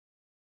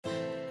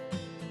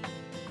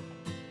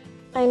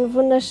Einen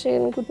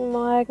wunderschönen guten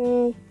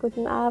Morgen,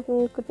 guten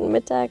Abend, guten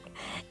Mittag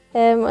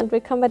und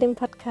willkommen bei dem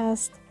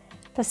Podcast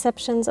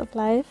Perceptions of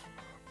Life.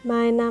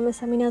 Mein Name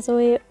ist Amina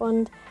Zoe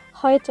und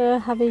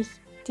heute habe ich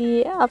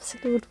die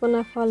absolut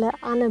wundervolle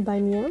Anne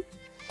bei mir.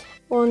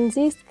 Und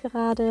sie ist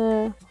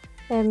gerade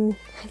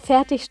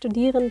fertig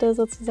Studierende,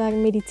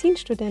 sozusagen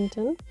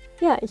Medizinstudentin.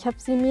 Ja, ich habe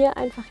sie mir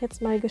einfach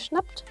jetzt mal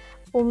geschnappt,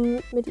 um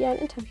mit ihr ein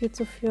Interview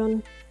zu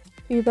führen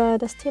über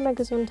das Thema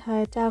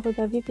Gesundheit,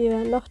 darüber, wie wir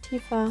noch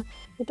tiefer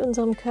mit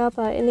unserem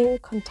Körper in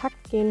den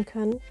Kontakt gehen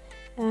können,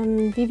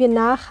 wie wir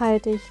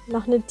nachhaltig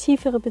noch eine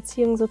tiefere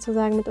Beziehung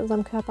sozusagen mit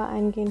unserem Körper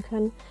eingehen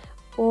können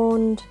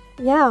und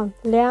ja,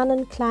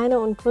 lernen, kleine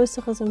und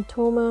größere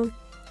Symptome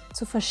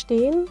zu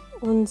verstehen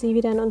und sie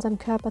wieder in unserem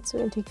Körper zu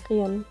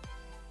integrieren.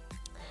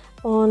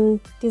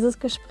 Und dieses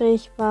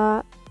Gespräch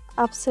war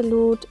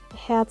absolut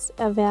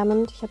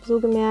herzerwärmend. Ich habe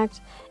so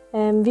gemerkt,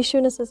 wie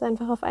schön es ist,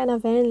 einfach auf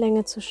einer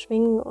Wellenlänge zu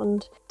schwingen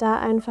und da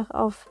einfach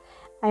auf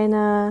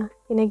einer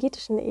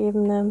energetischen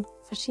Ebene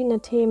verschiedene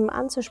Themen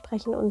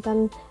anzusprechen und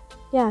dann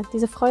ja,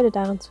 diese Freude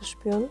darin zu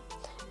spüren.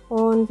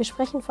 Und wir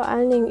sprechen vor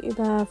allen Dingen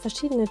über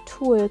verschiedene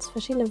Tools,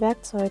 verschiedene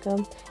Werkzeuge,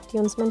 die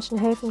uns Menschen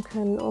helfen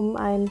können, um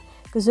ein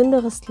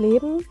gesünderes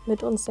Leben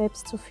mit uns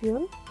selbst zu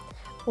führen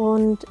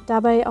und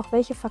dabei auch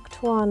welche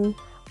Faktoren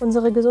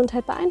unsere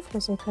Gesundheit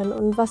beeinflussen können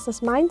und was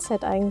das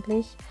Mindset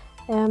eigentlich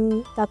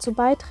dazu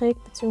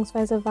beiträgt,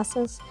 beziehungsweise was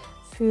es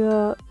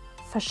für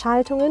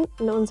Verschaltungen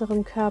in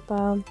unserem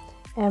Körper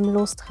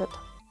lostritt.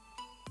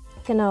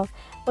 Genau.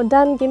 Und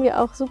dann gehen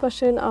wir auch super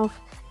schön auf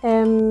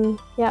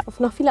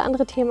noch viele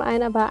andere Themen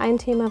ein, aber ein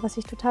Thema, was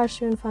ich total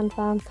schön fand,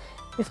 war,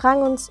 wir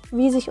fragen uns,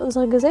 wie sich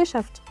unsere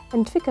Gesellschaft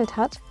entwickelt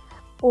hat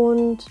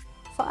und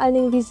vor allen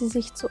Dingen, wie sie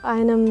sich zu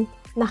einem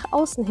nach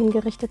außen hin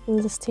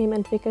gerichteten System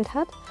entwickelt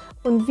hat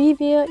und wie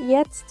wir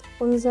jetzt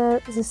unser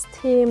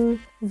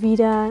System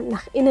wieder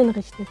nach innen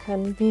richten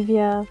können, wie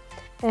wir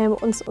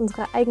uns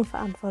unsere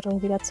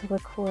Eigenverantwortung wieder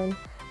zurückholen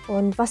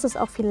und was es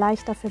auch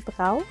vielleicht dafür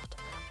braucht,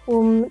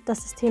 um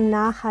das System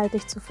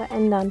nachhaltig zu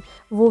verändern,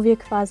 wo wir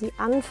quasi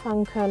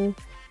anfangen können,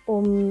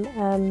 um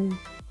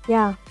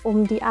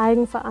die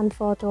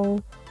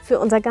Eigenverantwortung für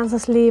unser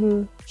ganzes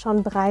Leben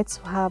schon bereit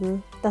zu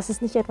haben. Dass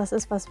es nicht etwas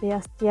ist, was wir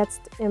erst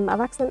jetzt im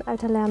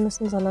Erwachsenenalter lernen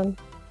müssen, sondern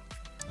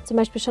zum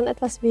Beispiel schon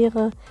etwas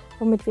wäre,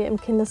 womit wir im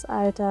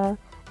Kindesalter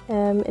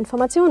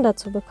Informationen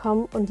dazu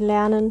bekommen und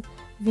lernen,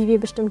 wie wir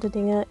bestimmte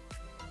Dinge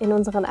in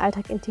unseren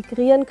Alltag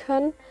integrieren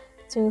können,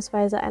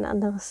 beziehungsweise einen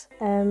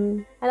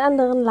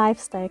anderen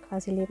Lifestyle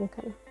quasi leben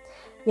können.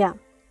 Ja,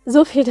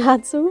 so viel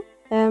dazu.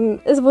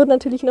 Es wurden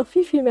natürlich noch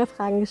viel, viel mehr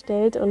Fragen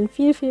gestellt und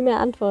viel, viel mehr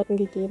Antworten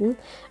gegeben.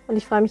 Und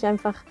ich freue mich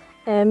einfach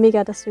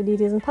mega, dass du dir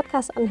diesen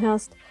Podcast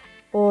anhörst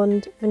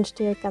und wünsche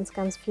dir ganz,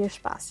 ganz viel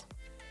Spaß.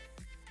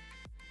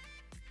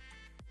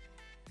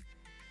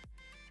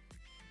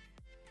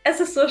 Es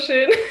ist so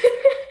schön,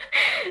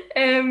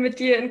 mit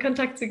dir in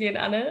Kontakt zu gehen,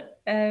 Anne.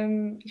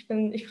 Ich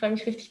freue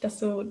mich richtig, dass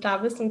du da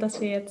bist und dass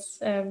wir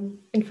jetzt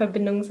in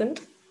Verbindung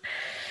sind.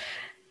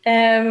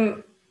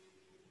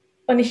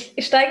 Und ich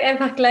steige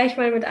einfach gleich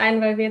mal mit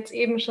ein, weil wir jetzt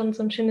eben schon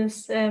so ein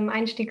schönes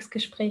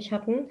Einstiegsgespräch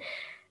hatten.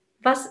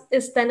 Was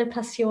ist deine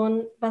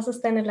Passion? Was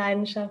ist deine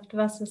Leidenschaft?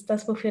 Was ist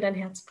das, wofür dein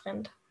Herz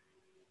brennt?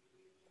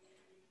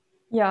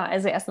 Ja,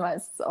 also erstmal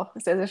ist es auch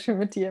sehr, sehr schön,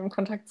 mit dir im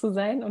Kontakt zu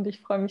sein und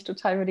ich freue mich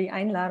total über die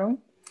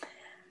Einladung.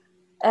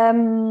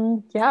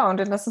 Und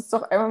dann lass uns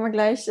doch einmal mal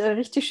gleich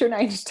richtig schön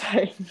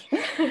einsteigen.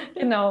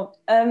 Genau.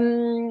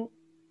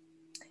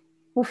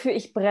 Wofür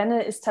ich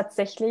brenne, ist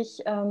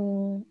tatsächlich,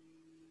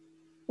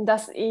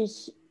 dass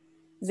ich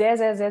sehr,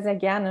 sehr, sehr, sehr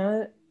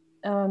gerne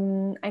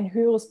ein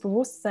höheres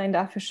Bewusstsein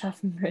dafür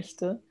schaffen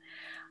möchte.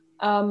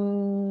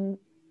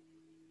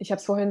 Ich habe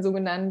es vorhin so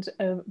genannt,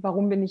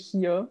 warum bin ich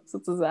hier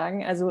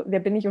sozusagen? Also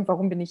wer bin ich und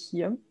warum bin ich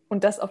hier?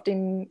 Und das auf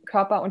den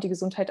Körper und die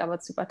Gesundheit aber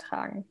zu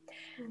übertragen.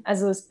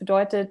 Also es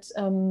bedeutet,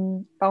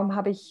 warum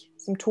habe ich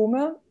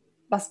Symptome?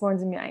 Was wollen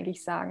sie mir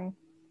eigentlich sagen?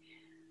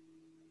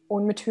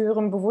 Und mit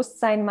höherem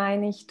Bewusstsein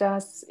meine ich,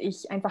 dass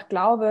ich einfach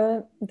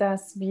glaube,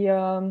 dass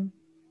wir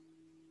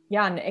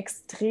eine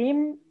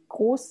extrem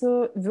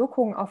große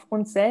Wirkung auf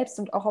uns selbst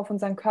und auch auf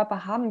unseren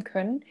Körper haben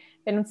können,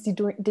 wenn uns die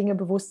Dinge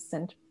bewusst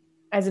sind.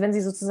 Also wenn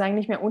sie sozusagen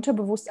nicht mehr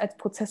unterbewusst als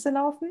Prozesse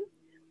laufen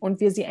und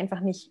wir sie einfach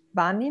nicht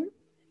wahrnehmen,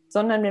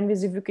 sondern wenn wir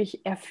sie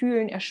wirklich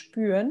erfühlen,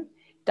 erspüren,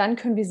 dann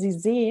können wir sie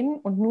sehen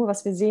und nur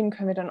was wir sehen,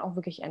 können wir dann auch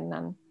wirklich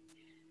ändern.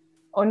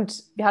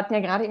 Und wir hatten ja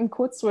gerade eben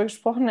kurz darüber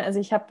gesprochen, also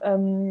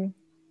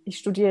ich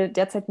studiere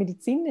derzeit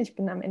Medizin, ich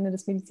bin am Ende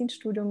des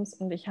Medizinstudiums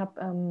und ich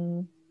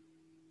habe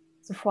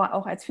zuvor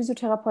auch als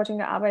Physiotherapeutin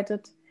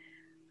gearbeitet,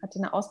 hatte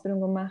eine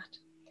Ausbildung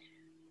gemacht.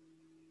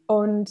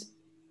 Und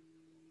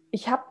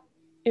ich habe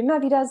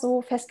immer wieder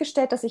so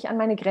festgestellt, dass ich an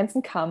meine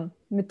Grenzen kam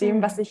mit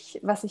dem, was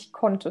ich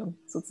konnte,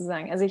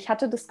 sozusagen. Also ich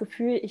hatte das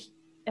Gefühl, ich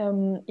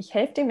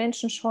helfe den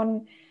Menschen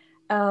schon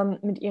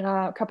mit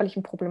ihrer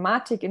körperlichen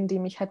Problematik,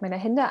 indem ich halt meine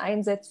Hände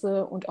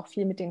einsetze und auch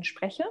viel mit denen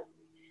spreche.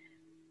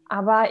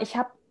 Aber ich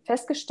habe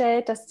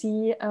festgestellt, dass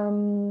die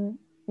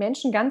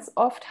Menschen ganz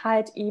oft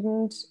halt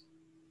eben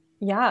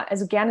ja,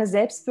 also gerne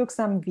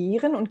selbstwirksam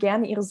wären und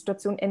gerne ihre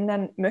Situation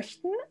ändern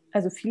möchten.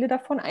 Also viele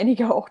davon,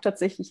 einige auch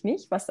tatsächlich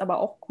nicht, was aber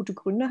auch gute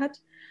Gründe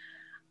hat.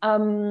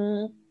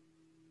 Aber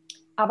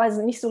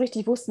sie nicht so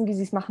richtig wussten, wie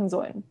sie es machen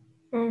sollen.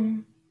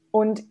 Mhm.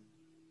 Und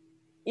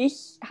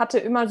ich hatte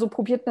immer so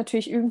probiert,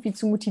 natürlich irgendwie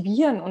zu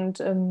motivieren und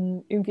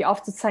irgendwie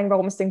aufzuzeigen,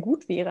 warum es denn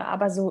gut wäre.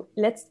 Aber so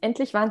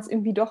letztendlich waren es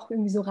irgendwie doch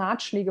irgendwie so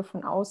Ratschläge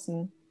von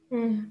außen.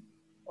 Mhm.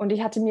 Und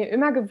ich hatte mir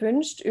immer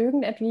gewünscht,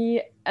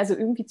 irgendwie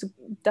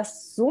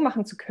das so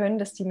machen zu können,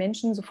 dass die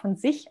Menschen so von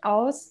sich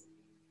aus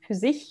für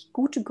sich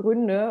gute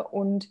Gründe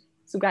und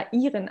sogar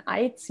ihren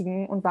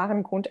einzigen und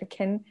wahren Grund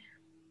erkennen,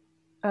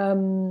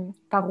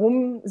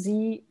 warum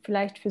sie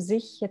vielleicht für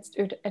sich jetzt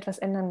etwas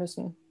ändern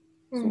müssen,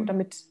 so,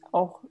 damit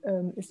auch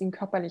es ihnen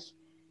körperlich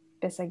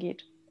besser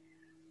geht.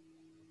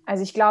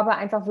 Also ich glaube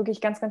einfach wirklich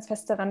ganz, ganz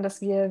fest daran,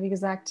 dass wir, wie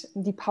gesagt,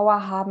 die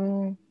Power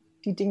haben,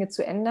 die Dinge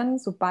zu ändern,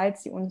 sobald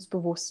sie uns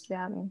bewusst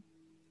werden.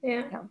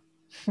 Ja. Ja.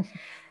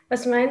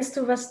 Was meinst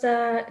du, was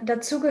da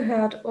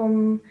dazugehört,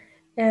 um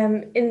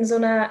in so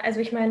einer,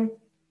 also ich meine,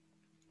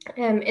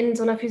 in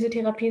so einer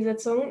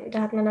Physiotherapiesitzung,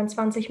 da hat man dann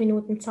 20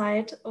 Minuten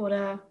Zeit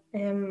oder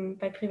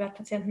bei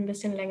Privatpatienten ein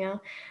bisschen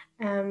länger,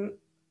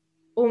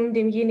 um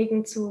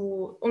denjenigen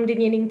zu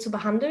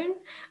behandeln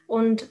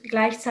und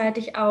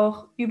gleichzeitig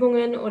auch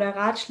Übungen oder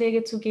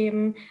Ratschläge zu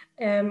geben,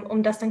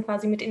 um das dann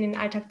quasi mit in den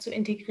Alltag zu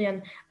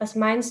integrieren. Was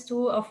meinst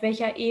du, auf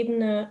welcher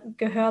Ebene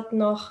gehört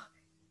noch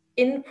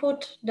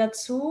Input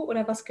dazu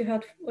oder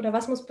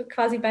was muss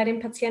quasi bei den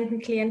Patienten,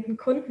 Klienten,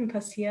 Kunden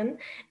passieren,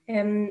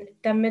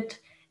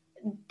 damit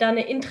da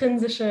eine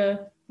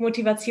intrinsische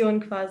Motivation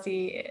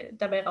quasi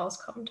dabei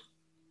rauskommt?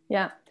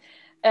 Ja,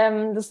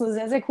 das ist eine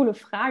sehr, sehr coole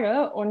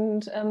Frage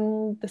und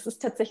das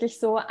ist tatsächlich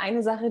so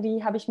eine Sache,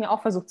 die habe ich mir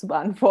auch versucht zu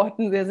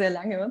beantworten, sehr, sehr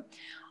lange.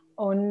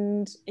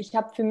 Und ich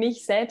habe für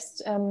mich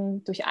selbst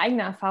durch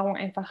eigene Erfahrung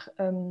einfach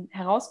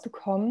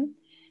herausbekommen,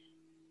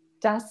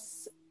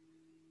 dass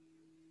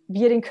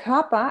wir den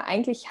Körper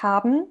eigentlich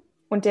haben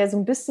und der so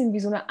ein bisschen wie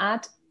so eine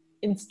Art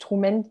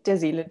Instrument der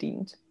Seele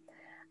dient.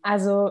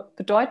 Also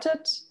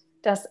bedeutet,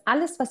 dass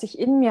alles, was ich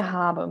in mir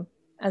habe,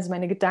 also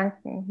meine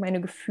Gedanken,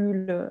 meine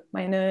Gefühle,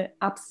 meine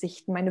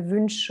Absichten, meine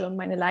Wünsche,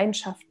 meine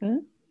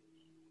Leidenschaften,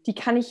 die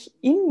kann ich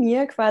in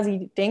mir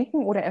quasi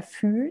denken oder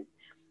erfühlen,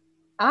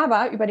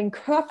 aber über den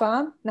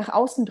Körper nach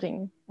außen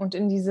bringen und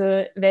in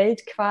diese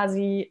Welt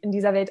quasi, in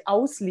dieser Welt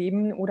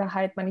ausleben oder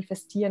halt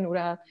manifestieren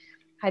oder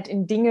halt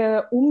in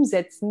Dinge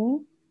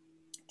umsetzen,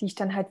 die ich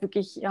dann halt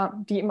wirklich, ja,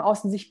 die im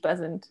Außen sichtbar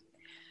sind.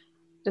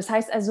 Das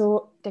heißt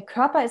also, der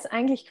Körper ist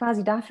eigentlich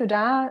quasi dafür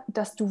da,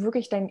 dass du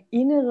wirklich dein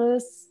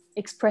Inneres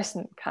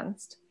expressen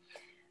kannst.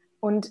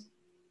 Und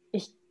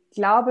ich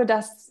glaube,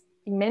 dass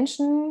die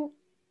Menschen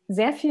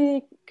sehr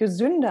viel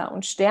gesünder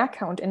und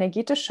stärker und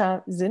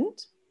energetischer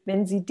sind,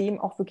 wenn sie dem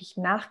auch wirklich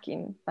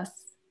nachgehen,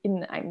 was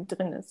in einem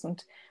drin ist.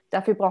 Und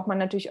dafür braucht man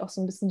natürlich auch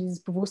so ein bisschen dieses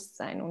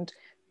Bewusstsein. Und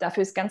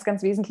dafür ist ganz,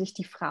 ganz wesentlich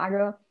die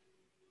Frage,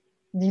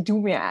 die du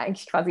mir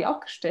eigentlich quasi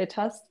auch gestellt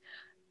hast: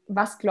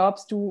 Was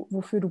glaubst du,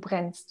 wofür du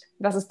brennst?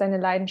 Was ist deine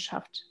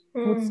Leidenschaft?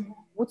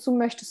 Wozu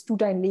möchtest du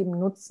dein Leben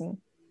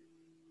nutzen?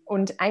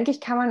 Und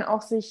eigentlich kann man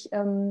auch sich,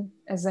 also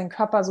seinen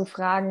Körper so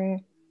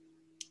fragen: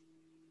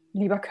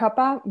 Lieber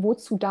Körper,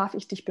 wozu darf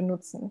ich dich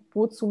benutzen?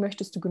 Wozu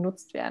möchtest du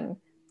genutzt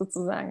werden,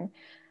 sozusagen?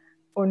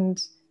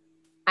 Und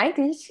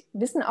eigentlich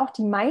wissen auch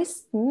die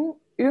meisten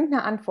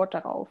irgendeine Antwort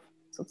darauf,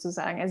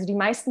 sozusagen. Also die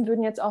meisten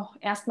würden jetzt auch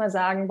erstmal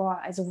sagen,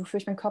 boah, also wofür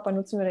ich meinen Körper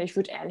nutzen würde, ich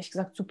würde ehrlich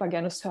gesagt super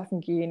gerne surfen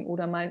gehen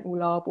oder mal in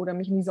Urlaub oder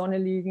mich in die Sonne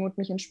legen und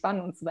mich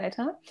entspannen und so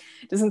weiter.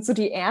 Das sind so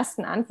die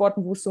ersten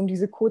Antworten, wo es so um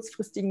diese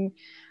kurzfristigen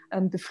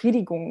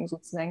Befriedigungen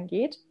sozusagen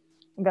geht.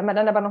 Und wenn man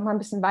dann aber noch mal ein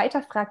bisschen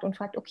weiter fragt und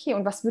fragt, okay,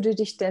 und was würde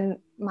dich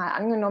denn, mal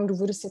angenommen, du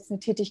würdest jetzt eine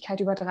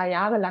Tätigkeit über 3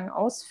 Jahre lang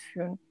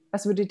ausführen,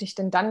 was würde dich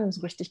denn dann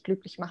so richtig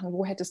glücklich machen?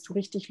 Wo hättest du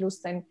richtig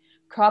Lust, deinen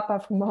Körper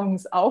von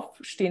morgens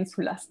aufstehen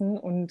zu lassen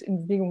und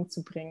in Bewegung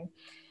zu bringen?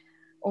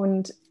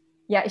 Und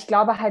ja, ich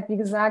glaube halt, wie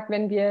gesagt,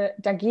 wenn wir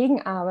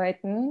dagegen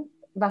arbeiten,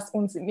 was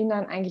uns im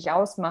Inneren eigentlich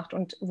ausmacht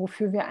und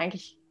wofür wir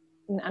eigentlich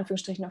in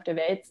Anführungsstrichen auf der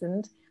Welt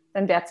sind,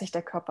 dann wehrt sich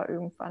der Körper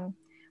irgendwann.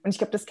 Und ich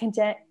glaube, das kennt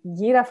ja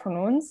jeder von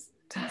uns,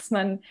 dass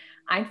man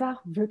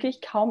einfach wirklich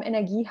kaum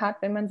Energie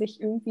hat, wenn man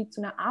sich irgendwie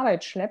zu einer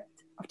Arbeit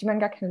schleppt, auf die man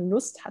gar keine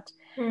Lust hat.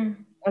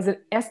 Also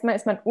erstmal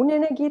ist man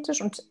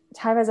unenergetisch und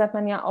teilweise hat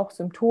man ja auch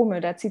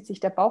Symptome, da zieht sich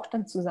der Bauch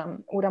dann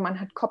zusammen oder man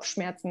hat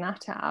Kopfschmerzen nach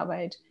der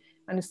Arbeit,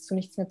 man ist zu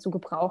nichts mehr zu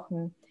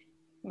gebrauchen.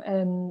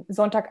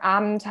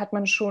 Sonntagabend hat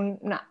man schon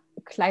eine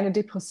kleine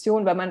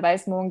Depression, weil man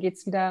weiß, morgen geht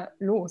es wieder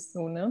los.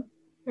 So, ne?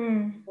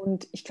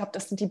 Und ich glaube,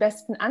 das sind die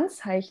besten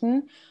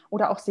Anzeichen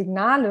oder auch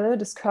Signale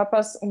des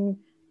Körpers,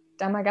 um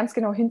da mal ganz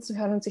genau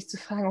hinzuhören und sich zu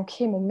fragen,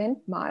 okay,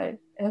 Moment mal,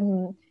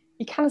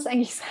 wie kann es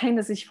eigentlich sein,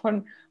 dass ich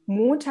von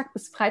Montag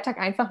bis Freitag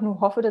einfach nur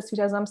hoffe, dass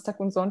wieder Samstag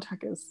und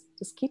Sonntag ist?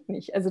 Das geht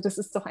nicht. Also das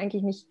ist doch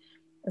eigentlich nicht,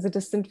 also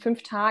das sind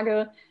 5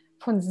 Tage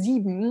von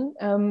 7,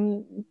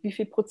 wie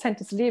viel Prozent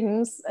des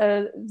Lebens,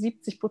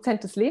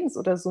 70% des Lebens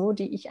oder so,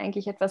 die ich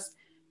eigentlich etwas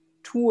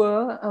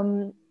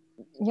tue,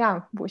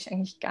 ja, wo ich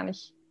eigentlich gar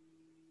nicht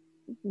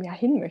ja,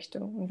 hin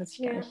möchte und was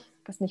ich gar nicht,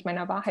 was nicht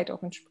meiner Wahrheit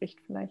auch entspricht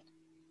vielleicht.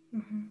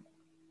 Mhm.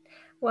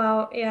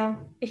 Wow, ja,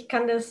 ich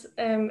kann das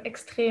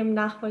extrem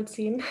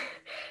nachvollziehen.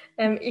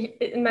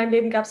 In meinem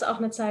Leben gab es auch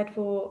eine Zeit,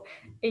 wo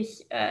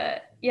ich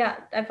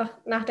einfach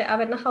nach der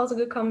Arbeit nach Hause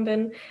gekommen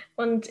bin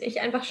und ich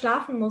einfach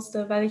schlafen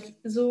musste, weil ich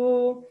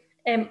so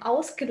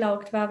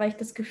ausgelaugt war, weil ich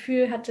das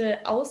Gefühl hatte,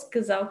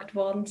 ausgesaugt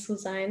worden zu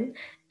sein.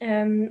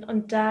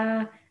 Und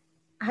da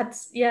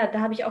da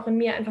habe ich auch in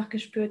mir einfach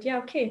gespürt, ja,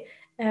 okay,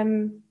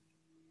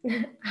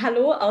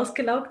 hallo,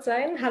 ausgelaugt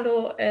sein,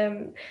 hallo,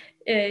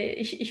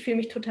 ich fühle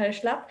mich total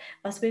schlapp.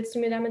 Was willst du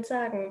mir damit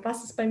sagen?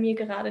 Was ist bei mir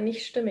gerade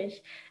nicht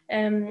stimmig?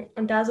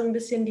 Und da so ein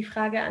bisschen die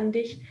Frage an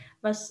dich,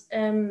 was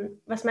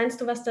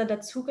meinst du, was da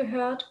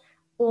dazugehört,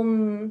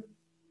 um,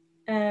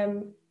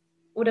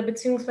 oder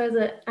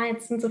beziehungsweise,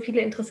 jetzt sind so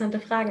viele interessante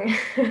Fragen.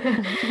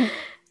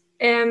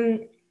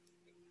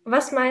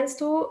 Was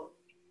meinst du,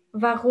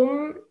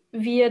 warum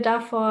wir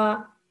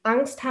davor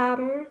Angst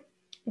haben,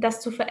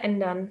 das zu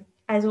verändern?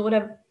 Also,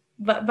 oder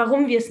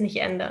warum wir es nicht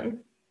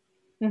ändern,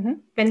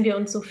 wenn wir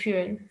uns so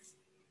fühlen?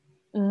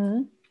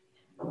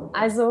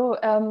 Also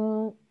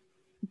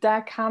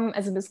da kommen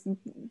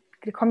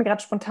mir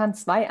gerade spontan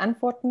 2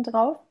 Antworten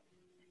drauf.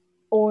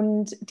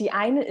 Und die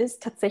eine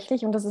ist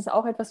tatsächlich, und das ist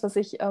auch etwas, was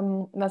ich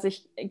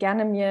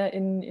gerne mir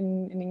in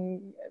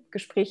den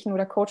Gesprächen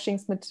oder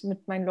Coachings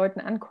mit meinen Leuten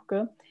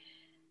angucke.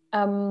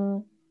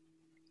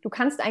 Du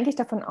kannst eigentlich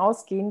davon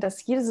ausgehen,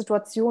 dass jede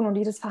Situation und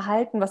jedes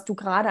Verhalten, was du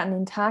gerade an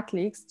den Tag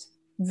legst,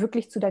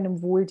 wirklich zu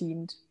deinem Wohl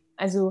dient.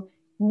 Also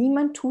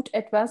niemand tut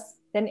etwas,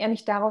 wenn er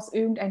nicht daraus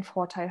irgendeinen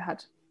Vorteil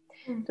hat.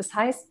 Das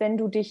heißt, wenn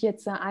du dich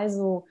jetzt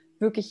also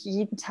wirklich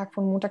jeden Tag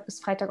von Montag bis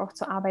Freitag auch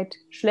zur Arbeit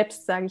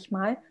schleppst, sage ich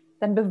mal,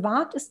 dann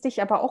bewahrt es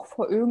dich aber auch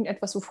vor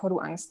irgendetwas, wovor du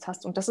Angst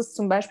hast. Und das ist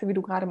zum Beispiel, wie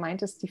du gerade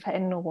meintest, die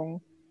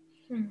Veränderung.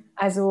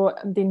 Also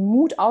den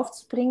Mut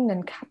aufzubringen,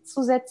 einen Cut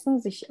zu setzen,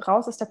 sich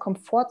raus aus der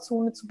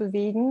Komfortzone zu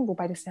bewegen,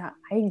 wobei das ja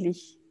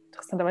eigentlich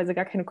interessanterweise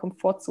gar keine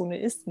Komfortzone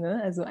ist, ne?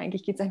 Also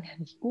eigentlich geht es einem ja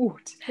nicht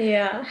gut.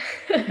 Ja.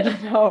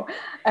 Genau.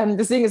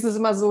 Deswegen ist es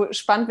immer so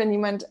spannend, wenn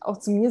jemand auch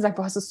zu mir sagt,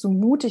 boah, es ist so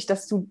mutig,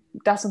 dass du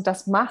das und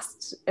das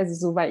machst. Also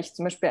so, weil ich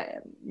zum Beispiel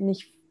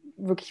nicht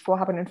wirklich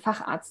vorhabe, einen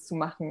Facharzt zu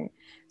machen,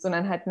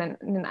 sondern halt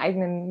einen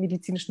eigenen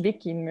medizinischen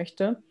Weg gehen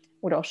möchte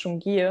oder auch schon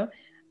gehe.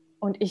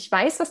 Und ich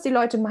weiß, was die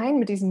Leute meinen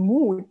mit diesem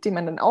Mut, den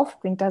man dann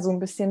aufbringt, da so ein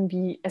bisschen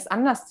wie es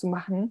anders zu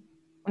machen.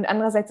 Und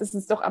andererseits ist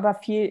es doch aber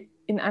viel,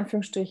 in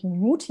Anführungsstrichen,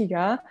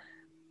 mutiger,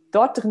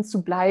 dort drin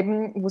zu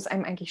bleiben, wo es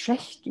einem eigentlich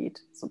schlecht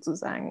geht,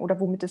 sozusagen,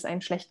 oder womit es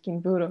einem schlecht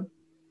gehen würde.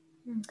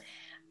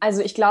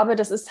 Also ich glaube,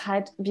 das ist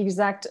halt, wie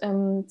gesagt,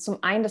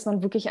 zum einen, dass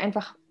man wirklich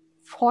einfach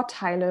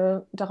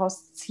Vorteile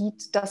daraus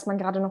zieht, dass man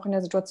gerade noch in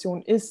der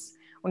Situation ist.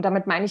 Und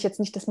damit meine ich jetzt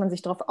nicht, dass man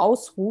sich darauf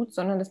ausruht,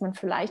 sondern dass man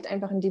vielleicht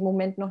einfach in dem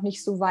Moment noch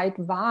nicht so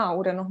weit war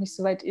oder noch nicht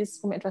so weit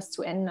ist, um etwas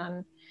zu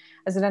ändern.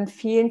 Also dann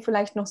fehlen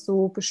vielleicht noch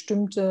so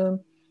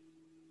bestimmte,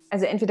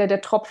 also entweder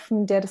der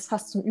Tropfen, der das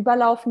fast zum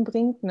Überlaufen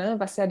bringt, ne,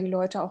 was ja die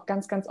Leute auch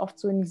ganz, ganz oft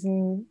so in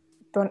diesen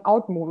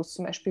Burnout-Modus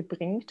zum Beispiel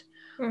bringt,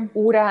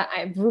 oder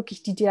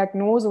wirklich die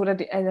Diagnose oder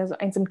also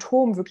ein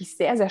Symptom wirklich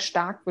sehr, sehr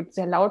stark wird,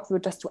 sehr laut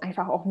wird, dass du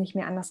einfach auch nicht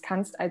mehr anders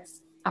kannst,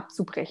 als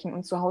abzubrechen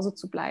und zu Hause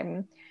zu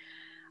bleiben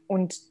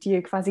und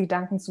dir quasi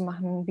Gedanken zu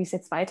machen, wie es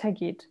jetzt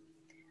weitergeht.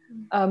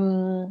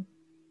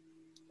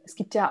 Es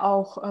gibt ja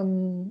auch,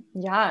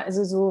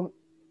 also so,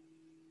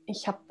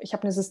 ich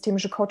hab eine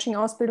systemische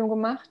Coaching-Ausbildung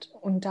gemacht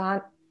und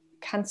da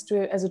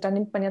da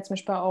nimmt man ja zum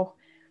Beispiel auch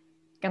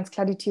ganz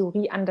klar die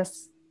Theorie an,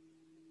 dass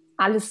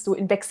alles so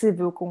in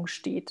Wechselwirkung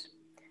steht.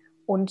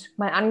 Und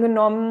mal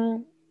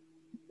angenommen,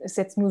 ist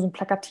jetzt nur so ein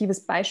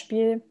plakatives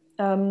Beispiel,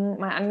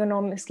 mal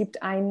angenommen, es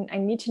gibt ein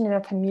Mädchen in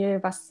der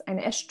Familie, was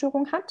eine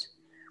Essstörung hat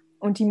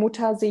und die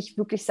Mutter sich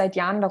wirklich seit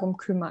Jahren darum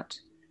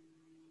kümmert.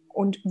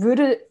 Und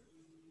würde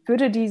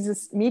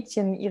dieses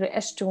Mädchen ihre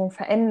Essstörung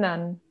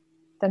verändern,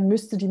 dann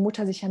müsste die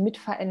Mutter sich ja mit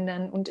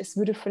verändern und es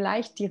würde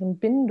vielleicht deren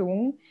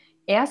Bindung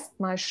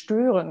erstmal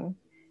stören,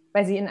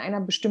 weil sie in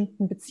einer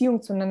bestimmten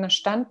Beziehung zueinander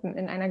standen,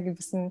 in einer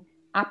gewissen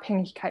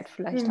Abhängigkeit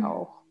vielleicht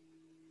auch.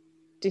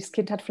 Das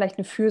Kind hat vielleicht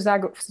eine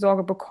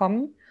Fürsorge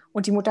bekommen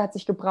und die Mutter hat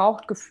sich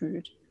gebraucht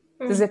gefühlt.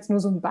 Das ist jetzt nur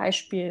so ein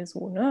Beispiel,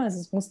 so, ne? Also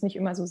es muss nicht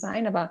immer so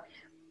sein, aber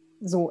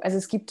so, also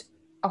es gibt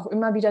auch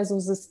immer wieder so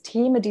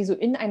Systeme, die so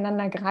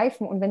ineinander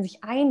greifen und wenn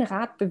sich ein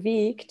Rad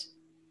bewegt,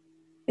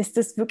 ist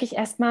das wirklich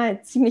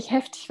erstmal ziemlich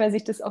heftig, weil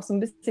sich das auch so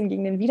ein bisschen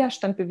gegen den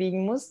Widerstand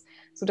bewegen muss,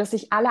 sodass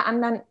sich alle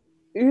anderen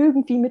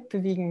irgendwie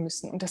mitbewegen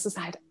müssen. Und das ist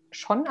halt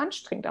schon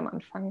anstrengend am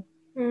Anfang.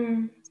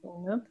 So,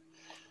 ne?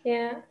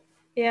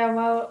 Ja,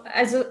 wow.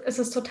 Also es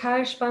ist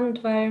total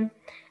spannend, weil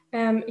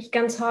ich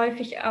ganz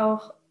häufig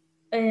auch,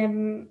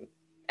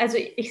 also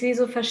ich sehe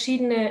so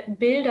verschiedene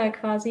Bilder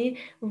quasi,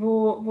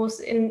 wo es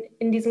in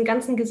diesem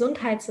ganzen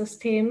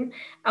Gesundheitssystem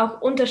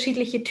auch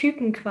unterschiedliche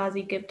Typen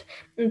quasi gibt.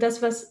 Und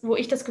das, wo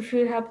ich das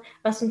Gefühl habe,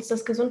 was uns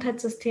das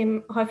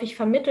Gesundheitssystem häufig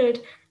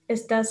vermittelt,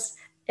 ist, dass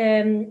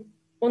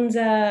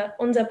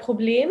unser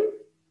Problem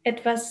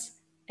etwas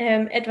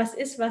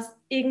ist, was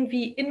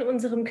irgendwie in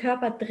unserem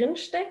Körper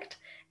drinsteckt,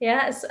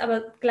 Ja, ist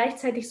aber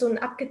gleichzeitig so ein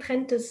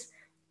abgetrenntes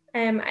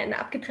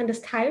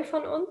Teil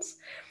von uns.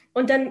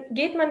 Und dann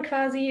geht man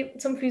quasi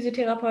zum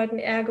Physiotherapeuten,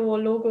 Ergo,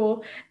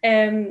 Logo,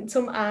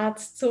 zum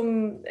Arzt,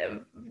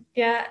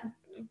 ja,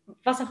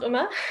 was auch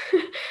immer.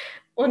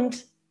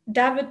 Und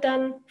da wird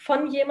dann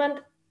von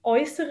jemand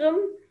Äußerem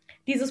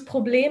dieses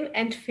Problem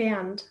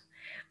entfernt.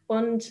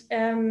 Und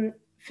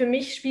für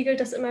mich spiegelt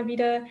das immer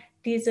wieder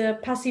diese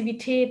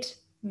Passivität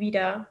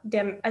wider,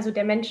 also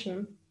der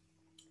Menschen.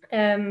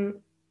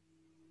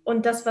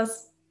 Und das,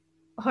 was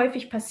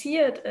häufig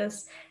passiert,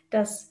 ist,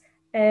 dass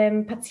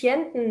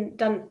Patienten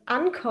dann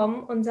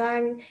ankommen und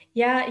sagen,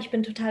 ja, ich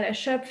bin total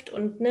erschöpft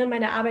und ne,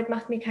 meine Arbeit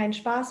macht mir keinen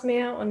Spaß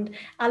mehr und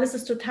alles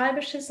ist total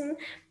beschissen.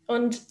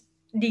 Und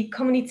die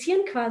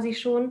kommunizieren quasi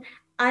schon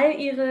all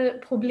ihre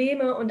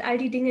Probleme und all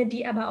die Dinge,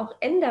 die aber auch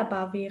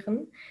änderbar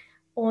wären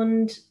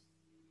und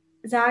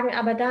sagen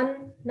aber dann,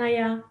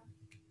 naja,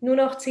 nur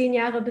noch 10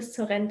 Jahre bis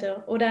zur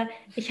Rente oder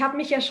ich habe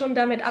mich ja schon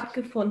damit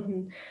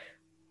abgefunden.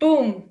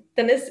 Boom,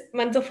 dann ist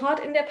man sofort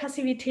in der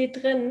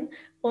Passivität drin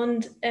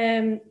und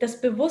das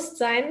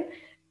Bewusstsein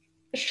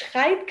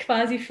schreit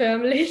quasi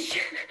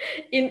förmlich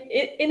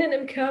innen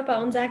im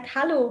Körper und sagt,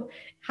 hallo,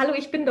 hallo,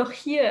 ich bin doch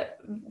hier,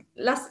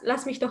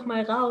 lass mich doch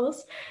mal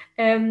raus.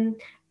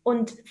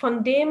 Und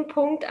von dem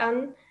Punkt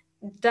an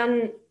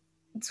dann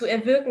zu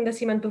erwirken, dass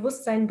jemand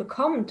Bewusstsein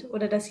bekommt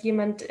oder dass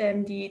jemand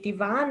die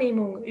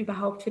Wahrnehmung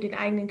überhaupt für den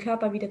eigenen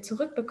Körper wieder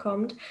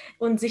zurückbekommt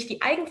und sich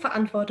die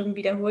Eigenverantwortung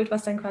wiederholt,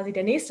 was dann quasi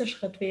der nächste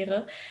Schritt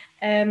wäre,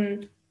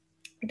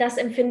 das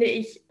empfinde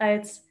ich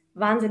als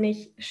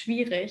wahnsinnig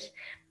schwierig.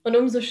 Und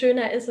umso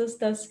schöner ist es,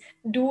 dass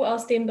du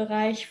aus dem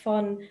Bereich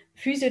von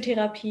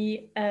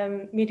Physiotherapie,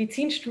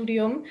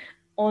 Medizinstudium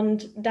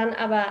und dann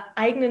aber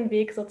eigenen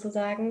Weg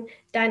sozusagen,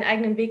 deinen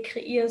eigenen Weg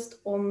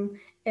kreierst, um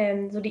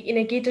so die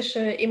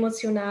energetische,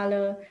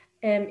 emotionale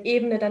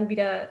Ebene dann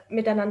wieder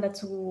miteinander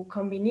zu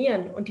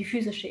kombinieren und die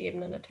physische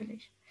Ebene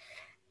natürlich.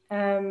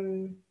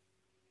 Genau,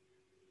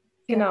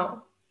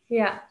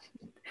 ja.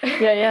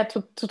 Ja,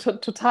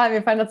 total.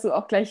 Wir fallen dazu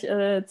auch gleich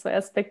 2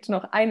 Aspekte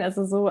noch ein.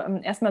 Also so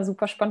erstmal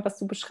super spannend, was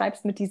du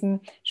beschreibst mit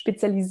diesen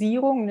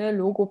Spezialisierungen, ne?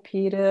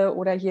 Logopäde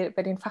oder hier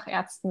bei den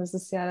Fachärzten ist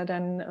es ja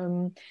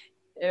dann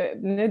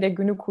ne, der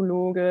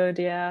Gynäkologe,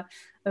 der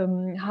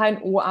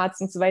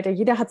HNO-Arzt und so weiter.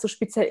 Jeder hat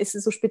ist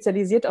so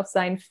spezialisiert auf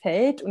sein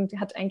Feld und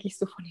hat eigentlich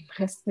so von dem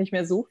Rest nicht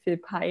mehr so viel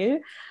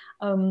Peil.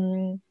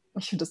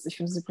 Ich finde das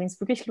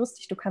übrigens wirklich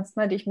lustig. Du kannst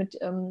mal dich mit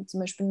zum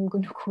Beispiel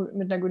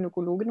mit einer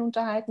Gynäkologin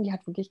unterhalten, die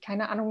hat wirklich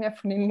keine Ahnung mehr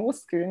von den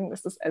Muskeln.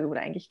 Das ist, also, oder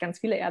eigentlich ganz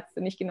viele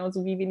Ärzte, nicht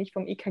genauso wie wenig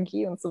vom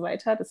EKG und so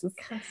weiter. Das ist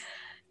krass.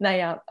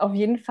 Naja, auf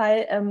jeden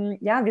Fall,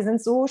 ja, wir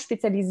sind so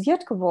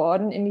spezialisiert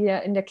geworden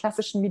in der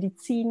klassischen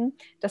Medizin,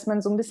 dass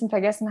man so ein bisschen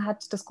vergessen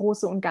hat, das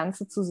Große und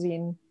Ganze zu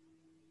sehen.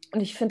 Und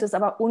ich finde es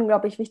aber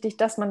unglaublich wichtig,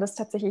 dass man das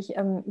tatsächlich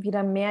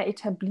wieder mehr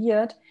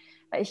etabliert,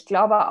 weil ich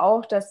glaube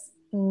auch, dass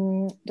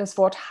das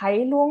Wort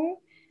Heilung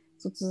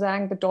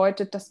sozusagen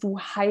bedeutet, dass du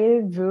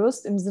heil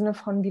wirst im Sinne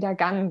von wieder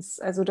ganz.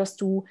 Also, dass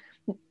du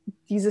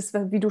dieses,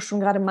 wie du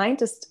schon gerade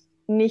meintest,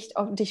 nicht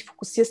auf dich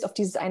fokussierst auf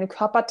dieses eine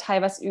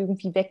Körperteil, was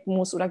irgendwie weg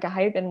muss oder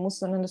geheilt werden muss,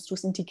 sondern dass du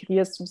es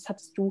integrierst. Und das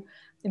hattest du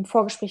im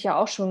Vorgespräch ja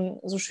auch schon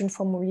so schön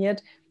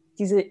formuliert.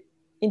 Diese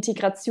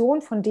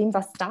Integration von dem,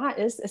 was da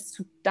ist, es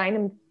zu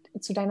deinem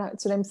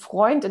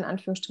Freund in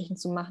Anführungsstrichen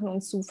zu machen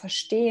und zu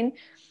verstehen,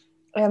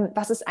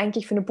 was es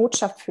eigentlich für eine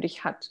Botschaft für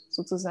dich hat,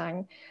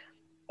 sozusagen.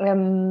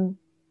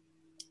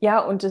 Ja,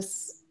 und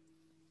es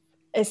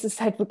ist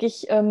halt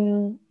wirklich,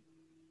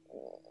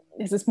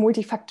 es ist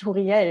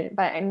multifaktoriell,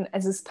 weil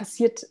also es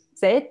passiert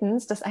selten,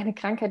 dass eine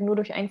Krankheit nur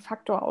durch einen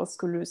Faktor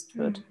ausgelöst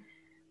wird. Mhm.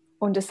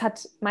 Und es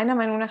hat, meiner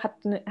Meinung nach,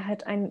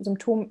 hat ein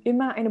Symptom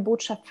immer eine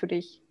Botschaft für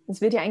dich.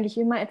 Es wird dir eigentlich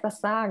immer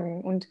etwas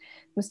sagen und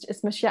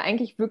es möchte ja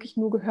eigentlich wirklich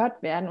nur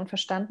gehört werden und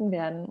verstanden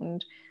werden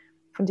und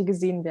von dir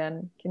gesehen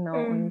werden. Genau.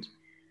 Mhm. Und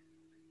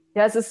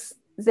ja, es ist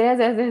sehr,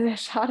 sehr, sehr, sehr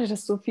schade,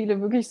 dass so viele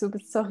wirklich so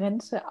bis zur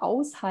Rente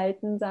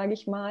aushalten, sage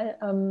ich mal.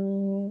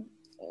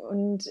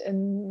 Und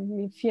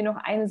mir fiel noch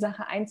eine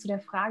Sache ein zu der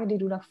Frage, die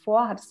du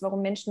davor hattest,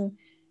 warum Menschen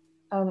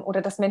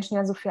oder dass Menschen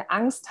ja so viel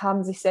Angst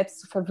haben, sich selbst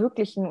zu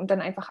verwirklichen und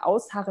dann einfach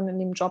ausharren in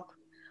dem Job,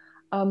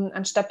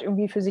 anstatt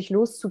irgendwie für sich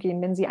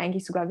loszugehen, wenn sie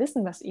eigentlich sogar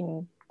wissen, was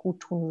ihnen gut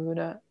tun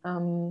würde.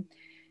 Da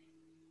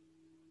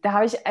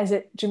habe ich,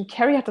 also Jim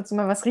Carrey hat dazu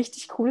mal was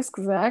richtig Cooles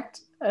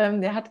gesagt.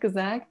 Der hat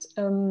gesagt,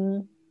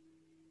 du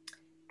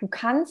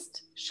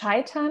kannst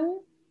scheitern,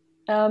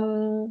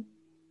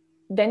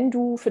 wenn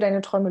du für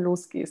deine Träume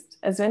losgehst.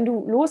 Also wenn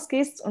du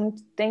losgehst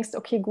und denkst,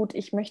 okay, gut,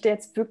 ich möchte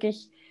jetzt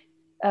wirklich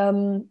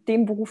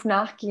dem Beruf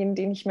nachgehen,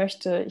 den ich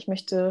möchte. Ich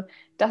möchte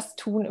das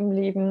tun im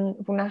Leben,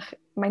 wonach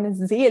meine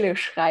Seele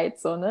schreit.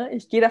 So, ne?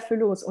 Ich gehe dafür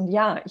los. Und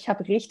ja, ich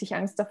habe richtig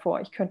Angst davor,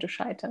 ich könnte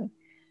scheitern.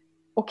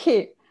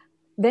 Okay,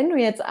 wenn du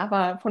jetzt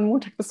aber von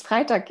Montag bis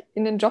Freitag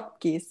in den Job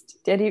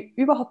gehst, der dir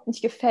überhaupt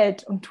nicht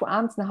gefällt und du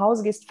abends nach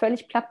Hause gehst,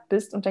 völlig platt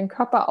bist und dein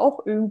Körper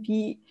auch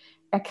irgendwie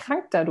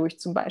erkrankt dadurch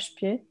zum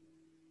Beispiel,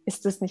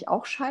 ist das nicht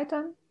auch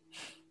Scheitern?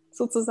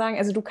 Sozusagen.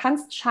 Also du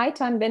kannst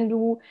scheitern, wenn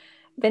du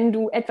wenn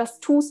du etwas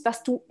tust,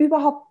 was du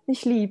überhaupt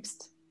nicht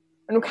liebst.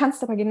 Und du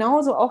kannst aber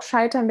genauso auch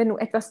scheitern, wenn du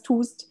etwas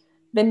tust,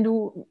 wenn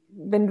du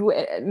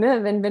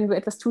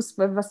etwas tust,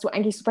 was du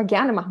eigentlich super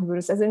gerne machen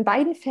würdest. Also in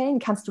beiden Fällen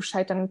kannst du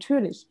scheitern,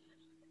 natürlich.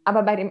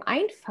 Aber bei dem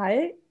einen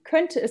Fall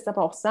könnte es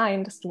aber auch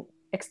sein, dass du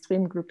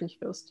extrem glücklich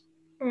wirst.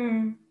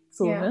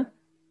 So, ja. ne?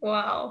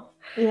 Wow.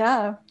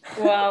 Ja.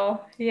 Wow.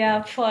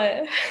 Ja,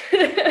 voll.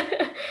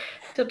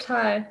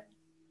 Total.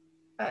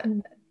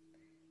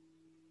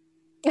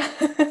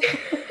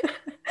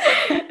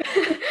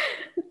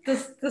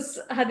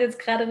 Das hat jetzt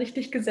gerade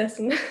richtig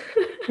gesessen.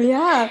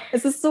 Ja,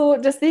 es ist so,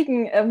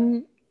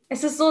 deswegen.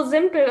 Es ist so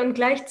simpel und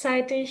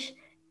gleichzeitig,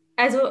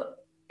 also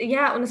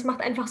ja, und es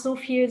macht einfach so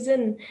viel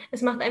Sinn.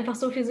 Es macht einfach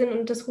so viel Sinn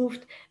und das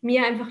ruft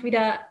mir einfach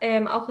wieder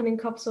auch in den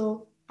Kopf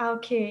so,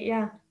 okay,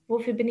 ja,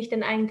 wofür bin ich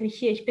denn eigentlich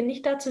hier? Ich bin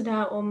nicht dazu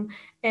da, um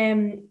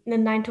einen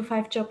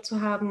 9-to-5-Job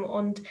zu haben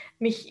und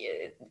mich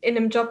in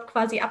einem Job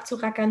quasi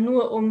abzurackern,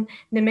 nur um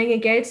eine Menge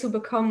Geld zu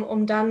bekommen,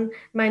 um dann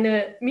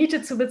meine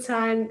Miete zu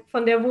bezahlen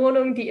von der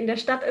Wohnung, die in der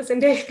Stadt ist, in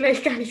der ich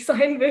vielleicht gar nicht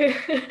sein will.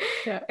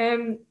 Ja.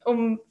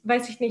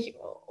 Weiß ich nicht,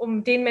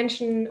 um den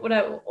Menschen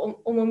oder um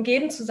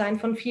umgeben zu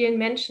sein von vielen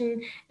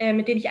Menschen,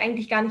 mit denen ich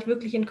eigentlich gar nicht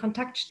wirklich in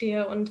Kontakt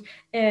stehe. Und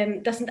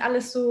das sind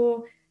alles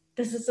so,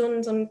 das ist so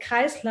ein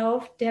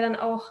Kreislauf, der dann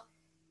auch,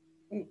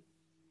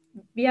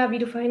 ja, wie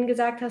du vorhin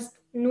gesagt hast,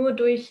 nur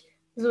durch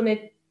so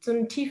eine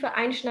tiefe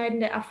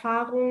einschneidende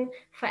Erfahrung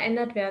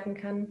verändert werden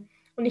kann.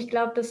 Und ich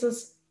glaube, dass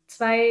es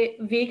zwei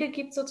Wege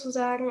gibt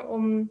sozusagen,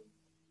 um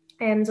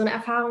so eine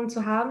Erfahrung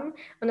zu haben.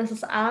 Und das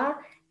ist A,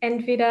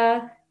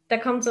 entweder da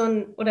kommt so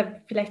ein,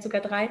 oder vielleicht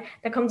sogar drei,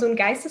 da kommt so ein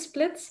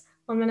Geistesblitz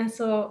und man ist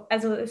so,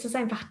 also es ist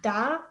einfach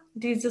da,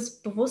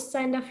 dieses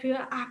Bewusstsein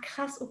dafür,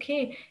 krass,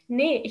 okay,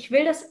 nee, ich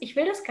will das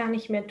gar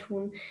nicht mehr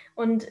tun.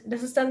 Und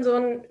das ist dann so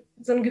ein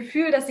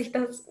Gefühl, dass sich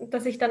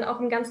dann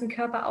auch im ganzen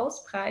Körper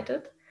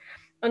ausbreitet.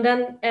 Und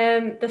dann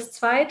das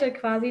Zweite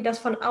quasi, dass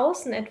von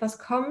außen etwas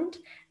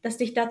kommt, das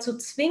dich dazu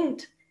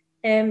zwingt,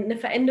 eine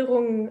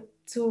Veränderung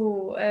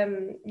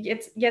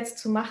jetzt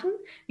zu machen.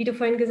 Wie du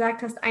vorhin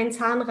gesagt hast, ein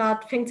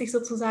Zahnrad fängt sich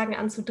sozusagen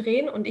an zu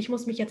drehen und ich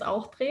muss mich jetzt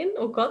auch drehen.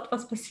 Oh Gott,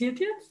 was passiert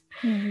jetzt?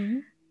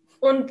 Mhm.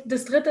 Und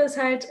das Dritte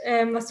ist halt,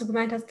 was du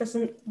gemeint hast, dass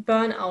ein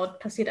Burnout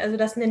passiert, also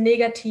dass eine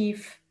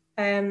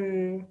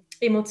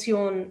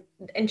Negativ-Emotion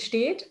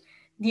entsteht,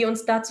 die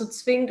uns dazu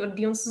zwingt und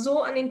die uns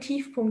so an den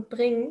Tiefpunkt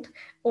bringt,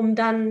 um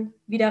dann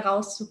wieder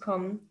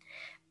rauszukommen.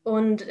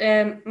 Und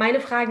meine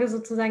Frage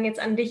sozusagen jetzt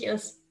an dich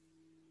ist,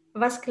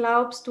 was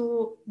glaubst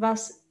du,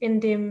 was in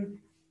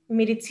dem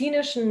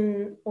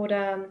medizinischen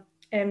oder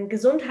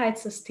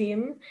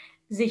Gesundheitssystem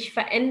sich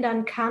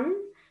verändern kann,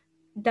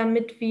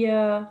 damit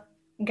wir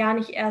gar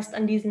nicht erst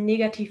an diesen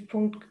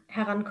Negativpunkt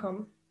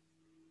herankommen?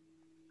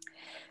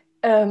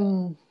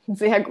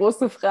 Sehr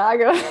große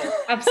Frage.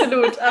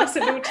 Absolut,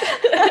 absolut.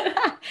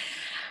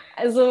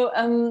 Also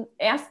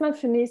erstmal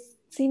finde ich es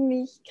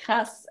ziemlich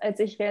krass, als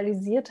ich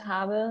realisiert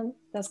habe,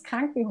 dass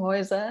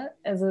Krankenhäuser,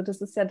 also das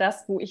ist ja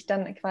das, wo ich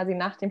dann quasi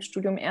nach dem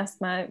Studium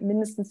erstmal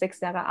mindestens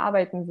 6 Jahre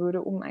arbeiten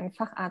würde, um einen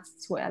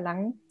Facharzt zu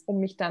erlangen, um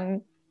mich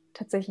dann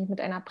tatsächlich mit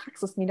einer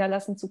Praxis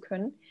niederlassen zu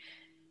können.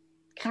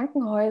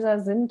 Krankenhäuser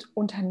sind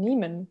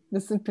Unternehmen,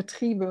 das sind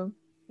Betriebe.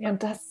 Ja.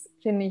 Und das,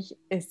 finde ich,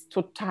 ist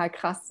total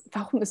krass.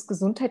 Warum ist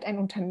Gesundheit ein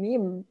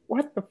Unternehmen?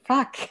 What the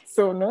fuck?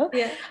 So, ne?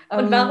 Ja.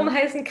 Und warum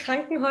heißen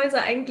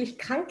Krankenhäuser eigentlich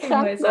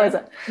Krankenhäuser?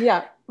 Krankenhäuser.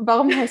 Ja,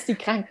 warum heißt die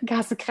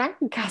Krankenkasse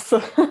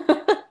Krankenkasse?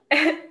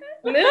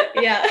 Ne?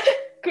 Ja,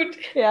 gut.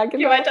 Ja, genau.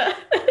 Geh weiter.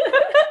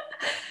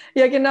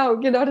 Ja, genau,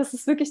 das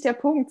ist wirklich der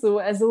Punkt so.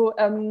 Also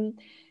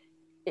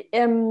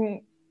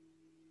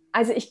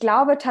ich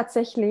glaube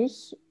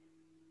tatsächlich,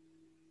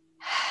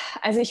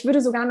 also ich würde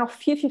sogar noch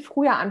viel, viel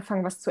früher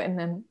anfangen, was zu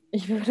ändern.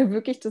 Ich würde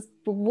wirklich das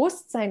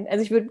Bewusstsein,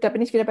 da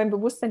bin ich wieder beim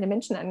Bewusstsein der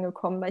Menschen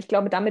angekommen, weil ich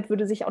glaube, damit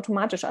würde sich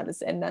automatisch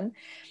alles ändern.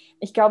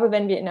 Ich glaube,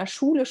 wenn wir in der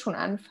Schule schon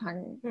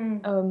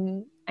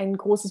anfangen, ein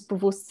großes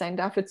Bewusstsein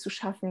dafür zu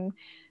schaffen,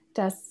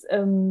 dass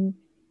wenn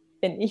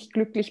ich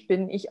glücklich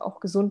bin, ich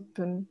auch gesund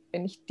bin,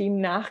 wenn ich dem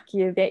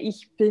nachgehe, wer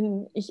ich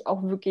bin, ich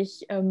auch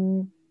wirklich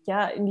in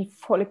die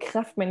volle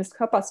Kraft meines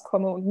Körpers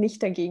komme und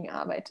nicht dagegen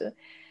arbeite,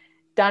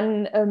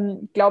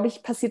 dann, glaube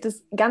ich, passiert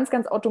es ganz,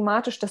 ganz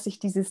automatisch, dass sich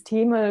die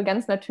Systeme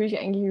ganz natürlich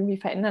eigentlich irgendwie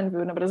verändern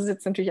würden. Aber das ist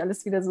jetzt natürlich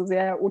alles wieder so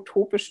sehr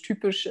utopisch,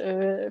 typisch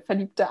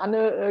verliebte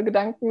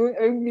Anne-Gedanken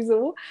irgendwie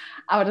so.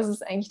 Aber das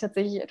ist eigentlich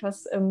tatsächlich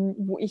etwas,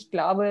 wo ich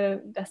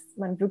glaube, dass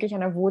man wirklich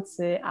an der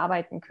Wurzel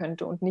arbeiten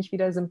könnte und nicht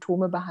wieder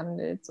Symptome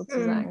behandelt,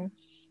 sozusagen.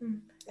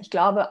 Ich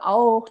glaube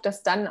auch,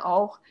 dass dann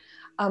auch,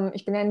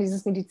 ich bin ja in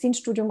dieses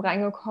Medizinstudium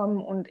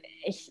reingekommen und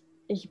ich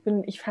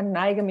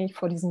verneige mich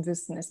vor diesem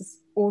Wissen. Es ist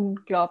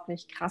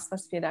unglaublich krass,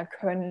 was wir da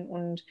können.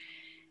 Und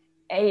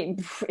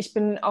ich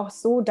bin auch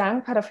so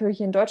dankbar dafür,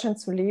 hier in Deutschland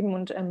zu leben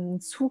und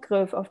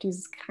Zugriff auf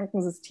dieses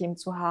Krankensystem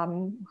zu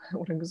haben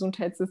oder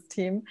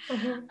Gesundheitssystem.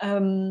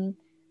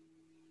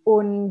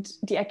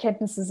 Und die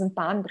Erkenntnisse sind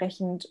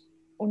bahnbrechend.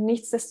 Und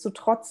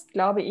nichtsdestotrotz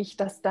glaube ich,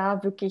 dass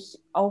da wirklich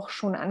auch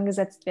schon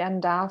angesetzt werden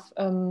darf,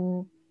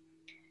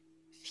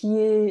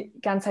 viel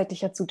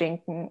ganzheitlicher zu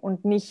denken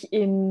und nicht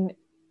in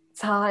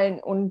Zahlen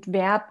und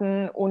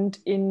Werten und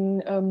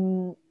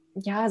in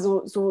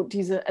so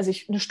diese, also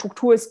eine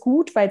Struktur ist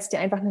gut, weil es dir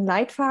einfach einen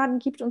Leitfaden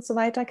gibt und so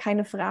weiter,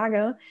 keine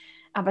Frage.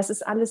 Aber es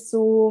ist alles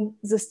so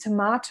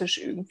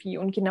systematisch irgendwie.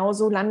 Und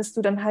genauso landest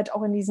du dann halt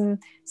auch in diesem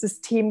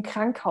System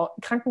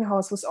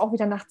Krankenhaus, wo es auch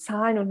wieder nach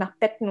Zahlen und nach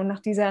Betten und nach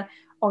dieser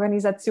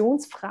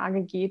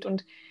Organisationsfrage geht.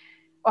 Und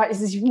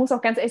ich muss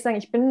auch ganz ehrlich sagen,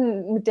 ich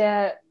bin mit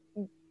der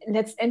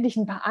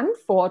letztendlichen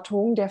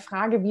Beantwortung der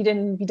Frage,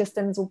 wie das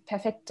denn so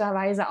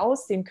perfekterweise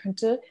aussehen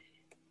könnte,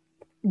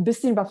 ein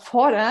bisschen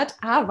überfordert.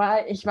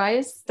 Aber ich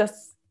weiß,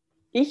 dass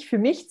ich für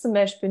mich zum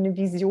Beispiel eine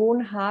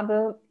Vision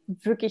habe,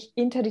 wirklich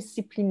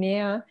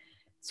interdisziplinär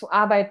zu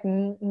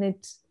arbeiten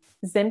mit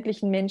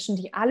sämtlichen Menschen,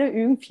 die alle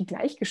irgendwie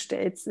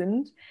gleichgestellt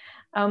sind.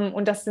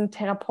 Und das sind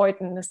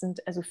Therapeuten, das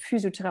sind also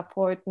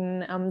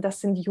Physiotherapeuten, das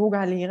sind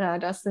Yogalehrer,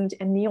 das sind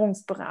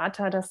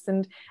Ernährungsberater, das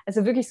sind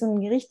also wirklich so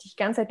ein richtig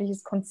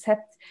ganzheitliches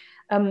Konzept.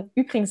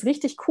 Übrigens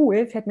richtig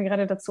cool, fällt mir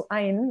gerade dazu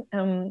ein,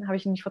 habe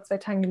ich nämlich vor 2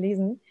 Tagen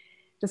gelesen,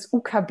 das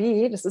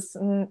UKB, das ist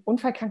ein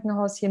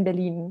Unfallkrankenhaus hier in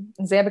Berlin,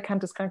 ein sehr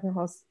bekanntes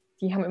Krankenhaus.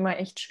 Die haben immer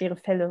echt schwere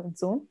Fälle und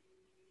so.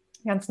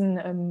 Die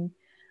ganzen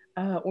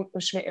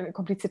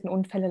komplizierten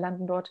Unfälle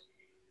landen dort.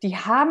 Die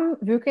haben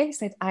wirklich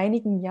seit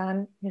einigen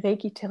Jahren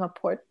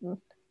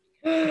Reiki-Therapeuten.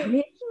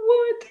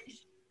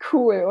 Richtig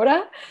cool,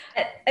 oder?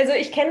 Also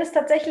ich kenne es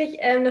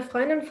tatsächlich, eine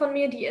Freundin von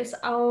mir, die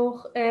ist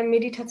auch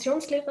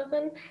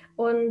Meditationslehrerin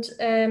und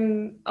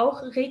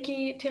auch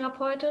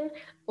Reiki-Therapeutin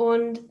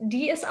und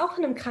die ist auch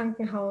in einem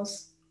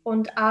Krankenhaus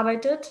und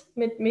arbeitet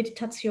mit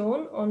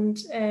Meditation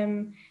und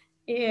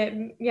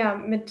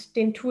mit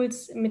den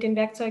Tools, mit den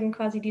Werkzeugen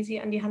quasi, die sie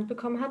an die Hand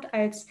bekommen hat,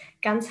 als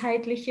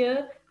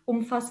ganzheitliche,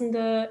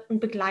 umfassende und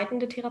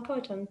begleitende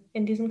Therapeutin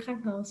in diesem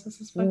Krankenhaus.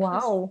 Das ist voll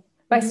krass. Wow.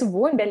 Weißt du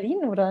wo, in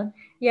Berlin, oder?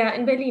 Ja,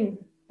 in Berlin.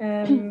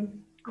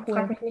 Frag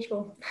Cool. mich nicht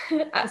wo.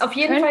 Das Auf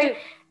jeden Fall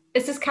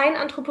ist es kein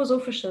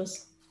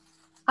anthroposophisches.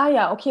 Ah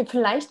ja, okay,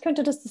 vielleicht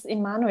könnte das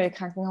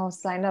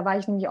Emanuel-Krankenhaus sein. Da war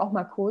ich nämlich auch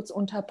mal kurz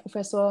unter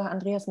Professor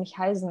Andreas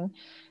Michalsen.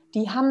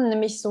 Die haben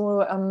nämlich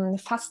so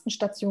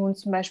Fastenstationen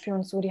zum Beispiel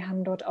und so. Die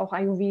haben dort auch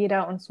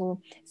Ayurveda und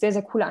so sehr,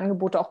 sehr coole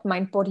Angebote, auch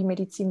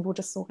Mind-Body-Medizin, wo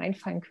das so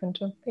reinfallen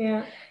könnte.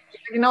 Ja.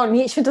 Genau,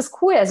 nee, ich finde das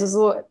cool.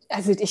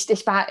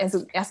 Ich war,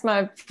 also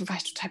erstmal war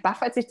ich total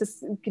baff, als ich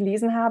das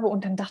gelesen habe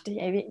und dann dachte ich,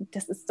 ey,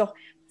 das ist doch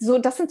so,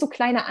 das sind so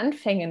kleine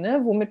Anfänge,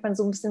 ne, womit man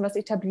so ein bisschen was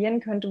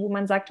etablieren könnte, wo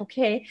man sagt,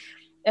 okay,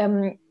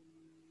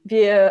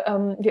 wir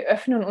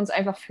öffnen uns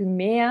einfach für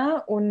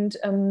mehr und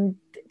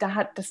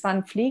das war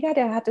ein Pfleger,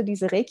 der hatte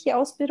diese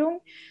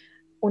Reiki-Ausbildung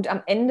und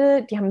am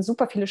Ende, die haben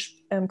super viele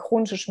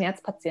chronische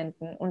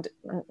Schmerzpatienten und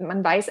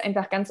man weiß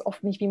einfach ganz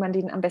oft nicht, wie man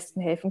denen am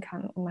besten helfen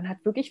kann. Und man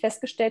hat wirklich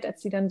festgestellt,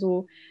 als sie dann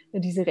so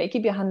diese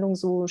Reiki-Behandlung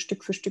so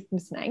Stück für Stück ein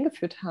bisschen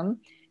eingeführt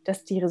haben,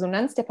 dass die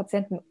Resonanz der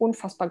Patienten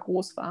unfassbar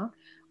groß war.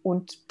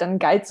 Und dann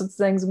galt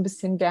sozusagen so ein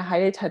bisschen, wer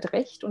heilt, hat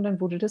recht. Und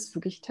dann wurde das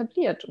wirklich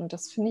etabliert. Und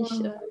das finde ich,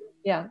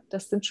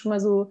 das sind schon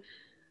mal so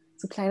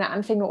kleine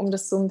Anfänge, um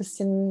das so ein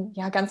bisschen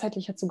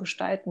ganzheitlicher zu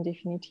gestalten,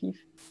 definitiv.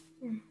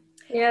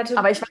 Ja,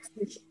 aber ich weiß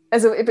nicht,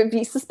 also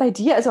wie ist das bei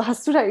dir? Also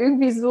hast du da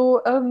irgendwie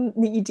so eine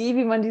Idee,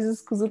 wie man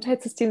dieses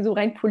Gesundheitssystem so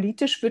rein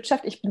politisch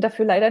wirtschaftet? Ich bin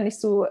dafür leider nicht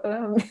so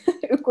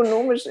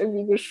ökonomisch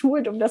irgendwie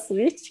geschult, um das so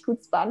richtig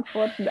gut zu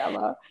beantworten,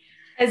 aber...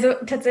 Also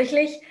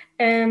tatsächlich,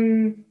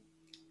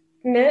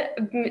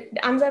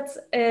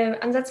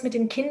 Ansatz mit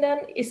den Kindern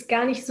ist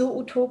gar nicht so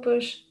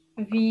utopisch,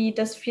 wie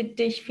das für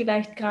dich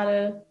vielleicht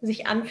gerade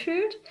sich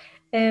anfühlt.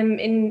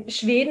 In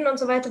Schweden und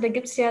so weiter, da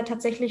gibt es ja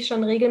tatsächlich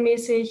schon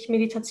regelmäßig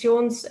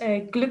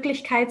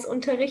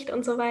Glücklichkeitsunterricht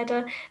und so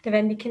weiter. Da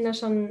werden die Kinder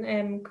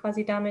schon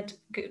quasi damit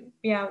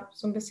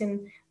so ein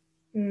bisschen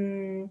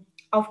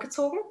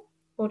aufgezogen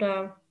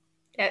oder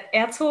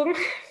erzogen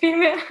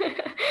vielmehr.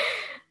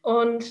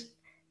 Und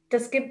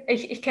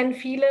ich kenne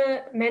viele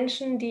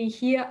Menschen, die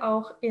hier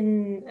auch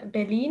in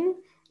Berlin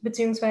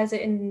beziehungsweise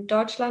in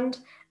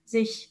Deutschland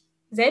sich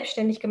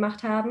selbstständig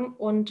gemacht haben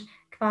und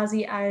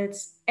quasi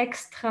als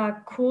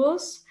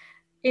Extrakurs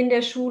in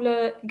der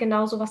Schule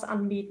genau sowas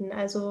anbieten.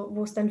 Also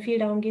wo es dann viel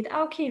darum geht,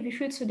 okay, wie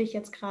fühlst du dich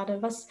jetzt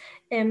gerade? Was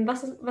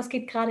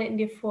geht gerade in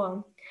dir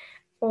vor?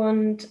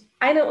 Und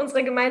eine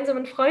unserer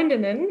gemeinsamen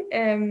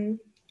Freundinnen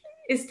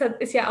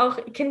ist ja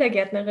auch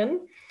Kindergärtnerin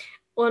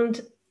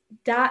und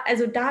da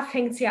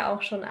fängt es ja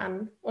auch schon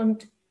an.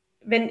 Und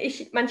wenn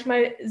ich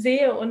manchmal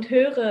sehe und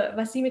höre,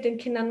 was sie mit den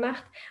Kindern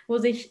macht, wo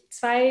sich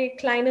 2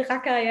 kleine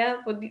Racker,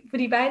 wo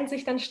die beiden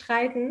sich dann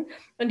streiten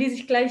und die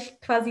sich gleich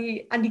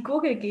quasi an die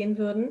Gurgel gehen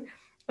würden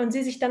und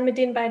sie sich dann mit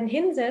den beiden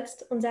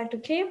hinsetzt und sagt,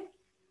 okay,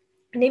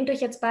 nehmt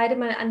euch jetzt beide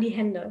mal an die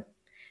Hände.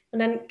 Und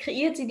dann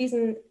kreiert sie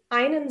diesen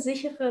einen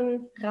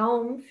sicheren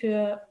Raum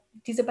für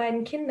diese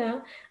beiden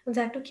Kinder und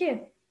sagt,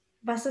 okay,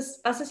 was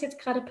ist jetzt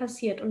gerade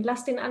passiert? Und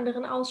lasst den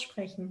anderen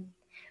aussprechen.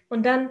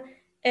 Und dann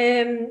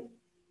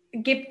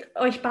gebt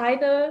euch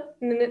beide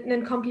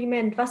ein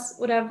Kompliment.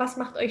 Was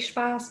macht euch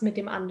Spaß mit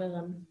dem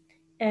anderen?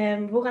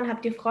 Woran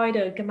habt ihr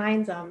Freude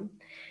gemeinsam?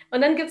 Und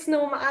dann gibt es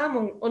eine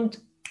Umarmung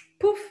und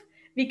puff,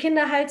 wie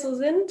Kinder halt so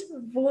sind,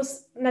 wo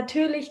es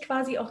natürlich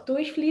quasi auch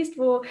durchfließt,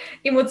 wo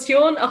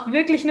Emotionen auch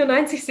wirklich nur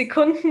 90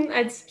 Sekunden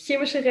als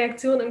chemische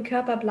Reaktion im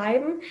Körper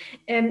bleiben,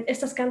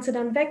 ist das Ganze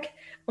dann weg.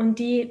 Und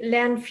die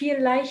lernen viel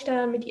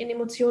leichter mit ihren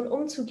Emotionen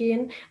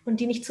umzugehen und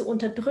die nicht zu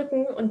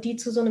unterdrücken und die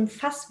zu so einem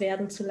Fass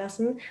werden zu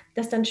lassen,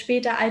 das dann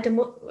später alte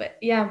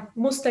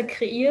Muster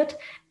kreiert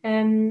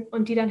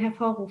und die dann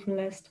hervorrufen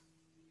lässt.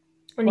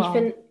 Und Wow. ich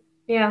finde,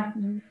 ja,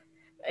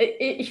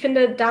 ich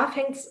finde, da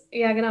fängt es,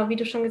 ja genau, wie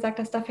du schon gesagt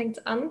hast, da fängt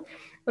es an.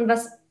 Und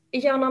was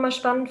ich auch nochmal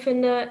spannend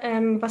finde,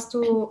 was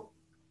du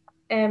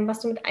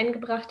mit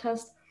eingebracht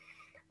hast,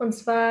 und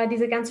zwar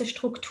diese ganze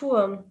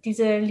Struktur,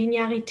 diese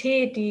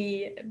Linearität,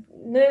 die,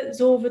 ne,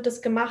 so wird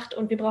es gemacht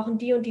und wir brauchen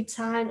die und die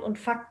Zahlen und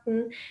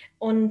Fakten.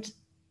 Und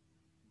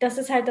das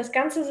ist halt, das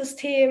ganze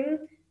System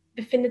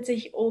befindet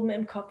sich oben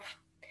im Kopf.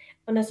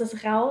 Und das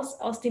ist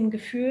raus aus dem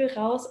Gefühl,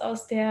 raus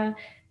aus der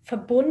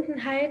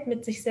Verbundenheit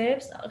mit sich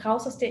selbst,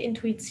 raus aus der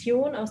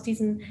Intuition, aus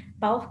diesem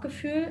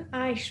Bauchgefühl,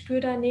 ich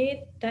spüre da,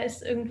 nee, da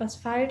ist irgendwas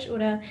falsch,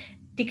 oder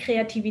die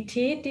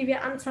Kreativität, die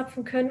wir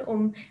anzapfen können,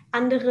 um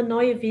andere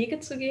neue Wege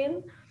zu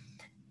gehen.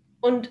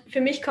 Und für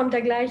mich kommt da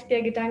gleich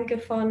der Gedanke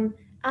von,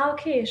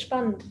 okay,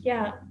 spannend,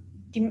 ja,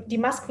 die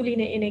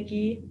maskuline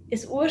Energie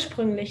ist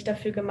ursprünglich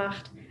dafür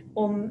gemacht,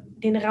 um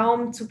den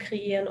Raum zu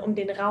kreieren, um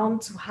den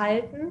Raum zu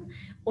halten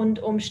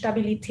und um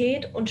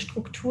Stabilität und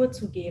Struktur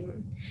zu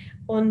geben.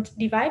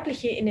 Und die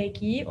weibliche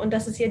Energie, und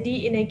das ist ja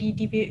die Energie,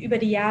 die wir über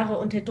die Jahre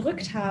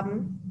unterdrückt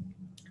haben,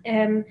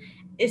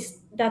 ist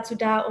dazu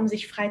da, um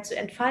sich frei zu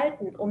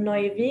entfalten, um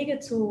neue Wege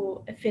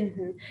zu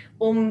finden,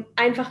 um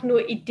einfach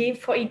nur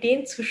vor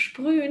Ideen zu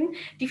sprühen,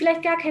 die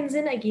vielleicht gar keinen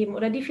Sinn ergeben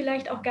oder die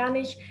vielleicht auch gar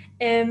nicht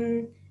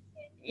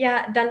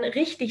dann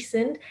richtig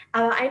sind,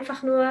 aber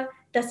einfach nur,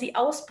 dass sie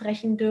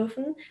ausbrechen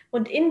dürfen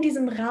und in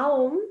diesem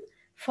Raum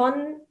von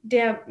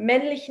der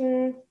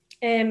männlichen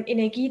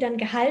Energie dann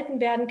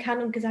gehalten werden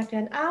kann und gesagt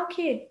werden,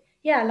 okay,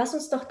 ja, lass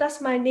uns doch das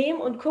mal nehmen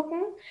und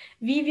gucken,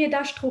 wie wir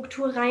da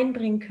Struktur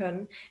reinbringen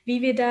können,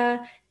 wie wir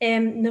da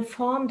eine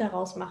Form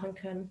daraus machen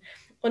können.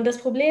 Und das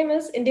Problem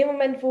ist, in dem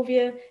Moment, wo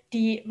wir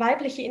die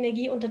weibliche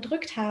Energie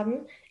unterdrückt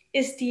haben,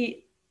 ist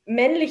die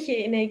männliche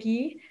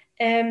Energie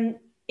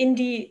in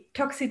die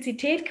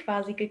Toxizität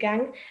quasi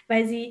gegangen,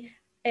 weil sie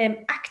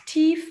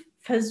aktiv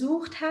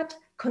versucht hat,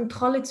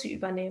 Kontrolle zu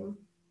übernehmen.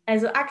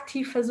 Also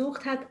aktiv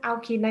versucht hat,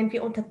 okay, nein,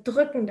 wir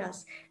unterdrücken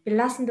das, wir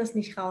lassen das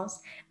nicht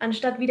raus.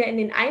 Anstatt wieder in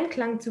den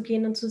Einklang zu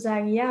gehen und zu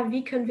sagen, ja,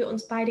 wie können wir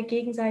uns beide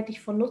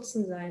gegenseitig von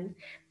Nutzen sein?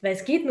 Weil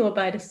es geht nur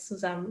beides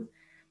zusammen.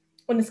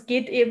 Und es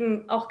geht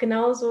eben auch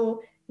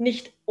genauso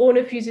nicht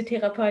ohne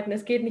Physiotherapeuten,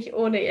 es geht nicht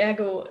ohne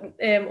Ergo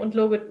und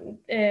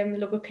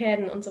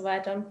Logopäden und so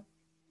weiter.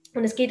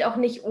 Und es geht auch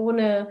nicht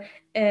ohne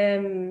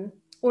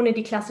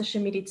die klassische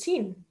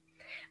Medizin.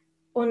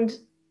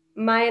 Und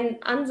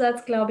mein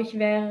Ansatz, glaube ich,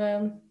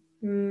 wäre,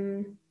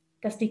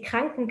 dass die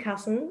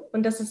Krankenkassen,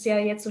 und das ist ja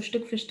jetzt so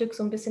Stück für Stück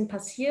so ein bisschen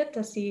passiert,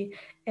 dass sie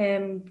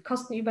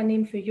Kosten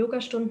übernehmen für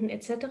Yogastunden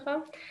etc.,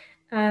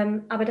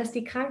 aber dass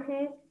die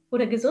Kranken-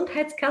 oder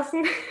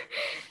Gesundheitskassen,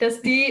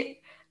 dass die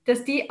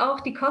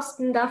auch die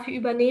Kosten dafür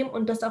übernehmen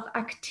und das auch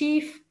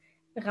aktiv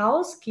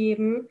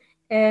rausgeben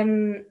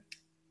für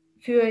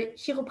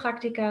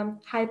Chiropraktiker,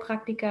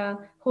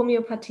 Heilpraktiker,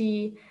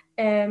 Homöopathie,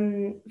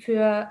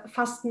 für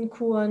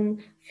Fastenkuren,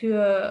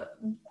 für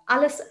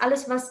alles,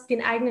 was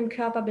den eigenen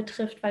Körper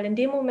betrifft. Weil in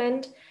dem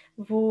Moment,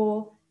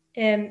 wo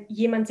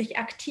jemand sich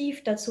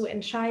aktiv dazu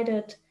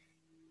entscheidet,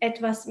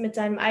 etwas mit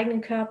seinem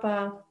eigenen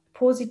Körper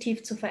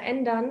positiv zu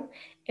verändern,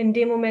 in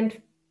dem Moment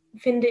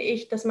finde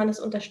ich, dass man es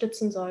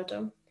unterstützen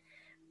sollte.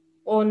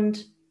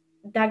 Und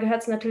da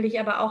gehört es natürlich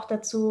aber auch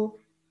dazu,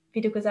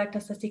 wie du gesagt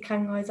hast, dass die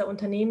Krankenhäuser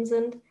Unternehmen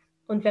sind.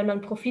 Und wenn man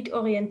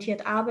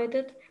profitorientiert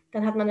arbeitet,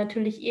 dann hat man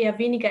natürlich eher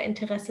weniger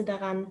Interesse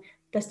daran,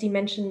 dass die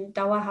Menschen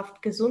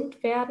dauerhaft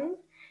gesund werden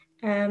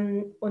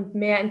und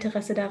mehr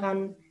Interesse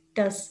daran,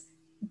 dass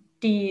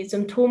die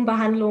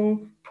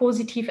Symptombehandlung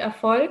positiv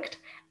erfolgt,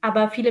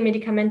 aber viele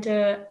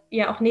Medikamente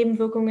ja auch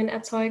Nebenwirkungen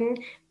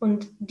erzeugen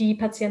und die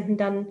Patienten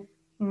dann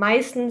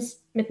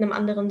meistens mit einem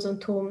anderen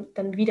Symptom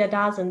dann wieder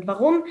da sind.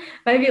 Warum?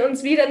 Weil wir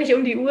uns wieder nicht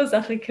um die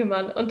Ursache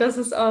kümmern. Und das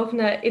ist auf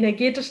einer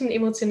energetischen,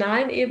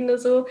 emotionalen Ebene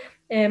so,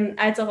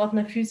 als auch auf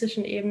einer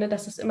physischen Ebene,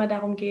 dass es immer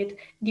darum geht,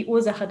 die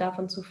Ursache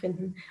davon zu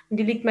finden. Und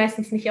die liegt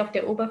meistens nicht auf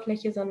der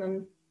Oberfläche,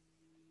 sondern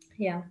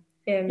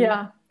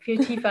viel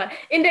tiefer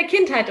in der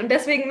Kindheit. Und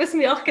deswegen müssen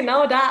wir auch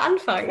genau da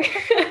anfangen.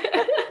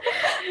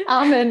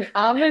 Amen,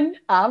 Amen,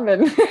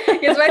 Amen.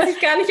 Jetzt weiß ich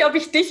gar nicht, ob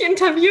ich dich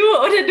interviewe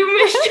oder du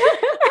mich.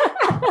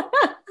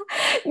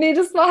 Nee,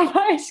 das war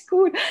aber echt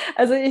gut.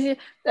 Also wir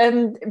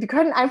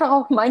können einfach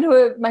auch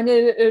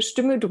meine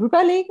Stimme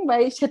drüberlegen,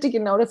 weil ich hätte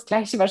genau das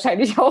Gleiche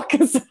wahrscheinlich auch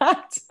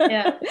gesagt.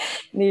 Ja.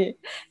 Nee,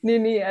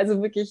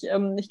 also wirklich,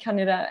 ich kann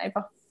dir da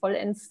einfach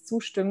vollends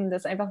zustimmen,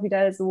 dass einfach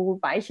wieder so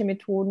weiche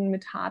Methoden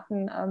mit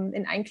harten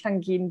in Einklang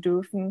gehen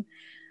dürfen.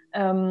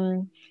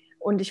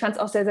 Und ich fand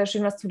es auch sehr, sehr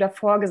schön, was du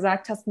davor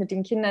gesagt hast mit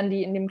den Kindern,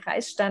 die in dem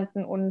Kreis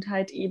standen und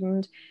halt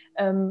eben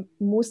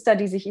Muster,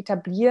 die sich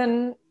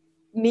etablieren,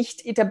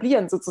 nicht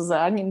etablieren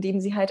sozusagen, indem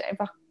sie halt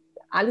einfach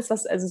alles,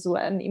 was also so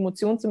an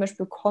Emotionen zum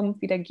Beispiel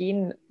kommt, wieder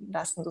gehen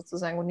lassen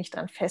sozusagen und nicht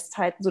dran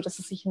festhalten, sodass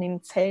es sich in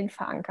den Zellen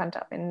verankert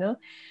am Ende.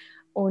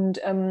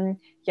 Und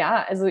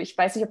also ich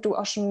weiß nicht, ob du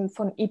auch schon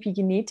von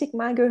Epigenetik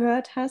mal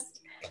gehört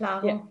hast.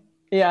 Klaro.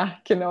 Ja,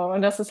 genau.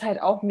 Und das ist halt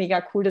auch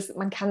mega cool, dass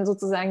man kann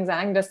sozusagen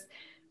sagen, dass,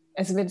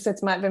 also wenn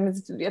wir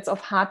es jetzt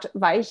auf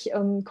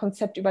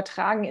hart-weich-Konzept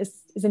übertragen,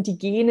 sind die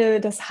Gene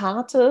das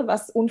Harte,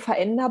 was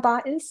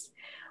unveränderbar ist.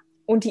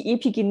 Und die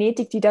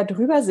Epigenetik, die da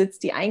drüber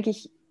sitzt, die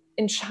eigentlich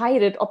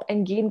entscheidet, ob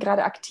ein Gen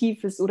gerade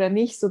aktiv ist oder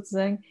nicht,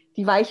 sozusagen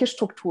die weiche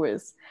Struktur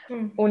ist.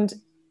 Und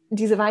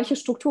diese weiche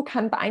Struktur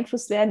kann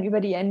beeinflusst werden über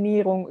die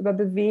Ernährung, über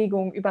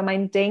Bewegung, über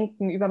mein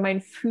Denken, über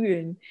mein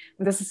Fühlen.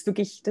 Und das ist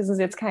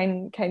jetzt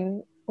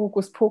kein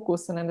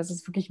Hokuspokus, sondern das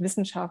ist wirklich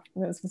Wissenschaft.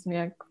 Das wissen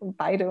wir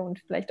beide und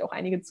vielleicht auch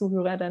einige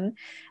Zuhörer dann.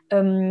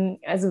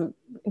 Also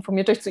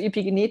informiert euch zur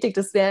Epigenetik.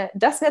 Das wäre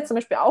zum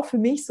Beispiel auch für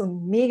mich so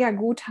ein mega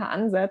guter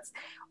Ansatz,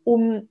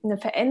 um eine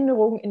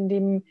Veränderung in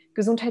dem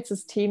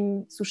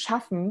Gesundheitssystem zu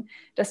schaffen,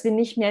 dass wir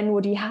nicht mehr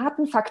nur die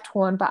harten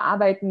Faktoren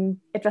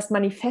bearbeiten, etwas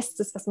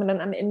Manifestes, was man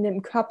dann am Ende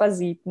im Körper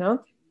sieht,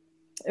 ne?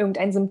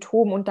 Irgendein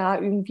Symptom und da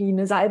irgendwie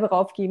eine Salbe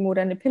raufgeben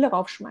oder eine Pille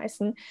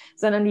raufschmeißen,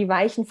 sondern die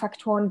weichen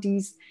Faktoren, die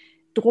es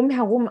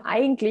drumherum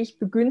eigentlich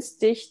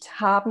begünstigt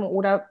haben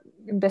oder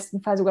im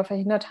besten Fall sogar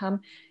verhindert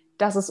haben,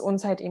 dass es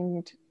uns halt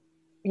eben,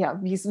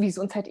 wie es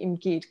uns halt eben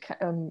geht,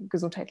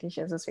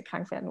 gesundheitlich, also dass wir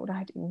krank werden oder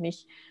halt eben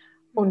nicht.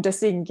 Und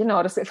deswegen,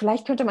 genau,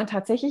 vielleicht könnte man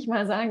tatsächlich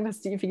mal sagen, dass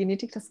die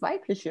Epigenetik das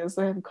Weibliche ist.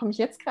 Da komme ich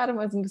jetzt gerade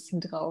mal so ein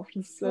bisschen drauf.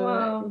 Das ist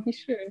irgendwie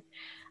schön.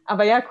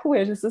 Aber ja,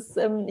 cool. Das ist,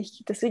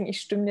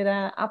 ich stimme dir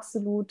da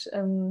absolut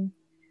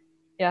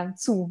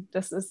zu.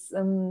 Das ist,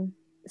 und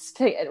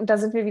da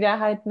sind wir wieder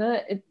halt,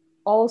 ne, it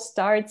all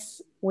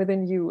starts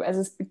within you.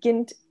 Also es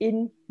beginnt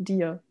in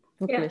dir,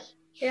 wirklich.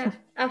 Ja,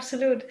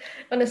 absolut.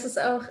 Und es ist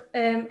auch,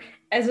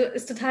 also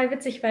ist total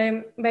witzig,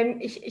 weil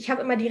ich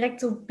habe immer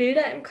direkt so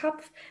Bilder im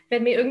Kopf,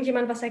 wenn mir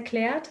irgendjemand was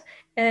erklärt.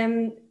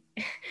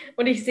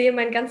 Und ich sehe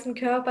meinen ganzen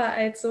Körper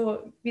als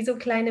so, wie so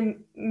kleine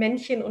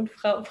Männchen und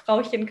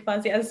Frauchen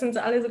quasi. Also es sind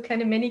so alle so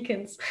kleine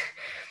Mannequins.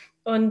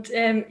 Und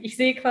ich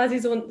sehe quasi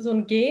so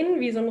ein Gen,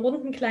 wie so einen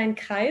runden kleinen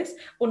Kreis.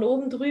 Und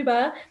oben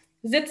drüber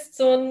sitzt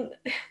so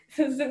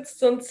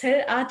ein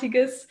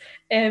zellartiges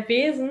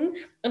Wesen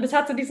und es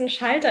hat so diesen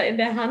Schalter in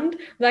der Hand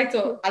und sagt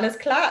so, alles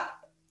klar,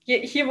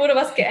 hier wurde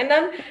was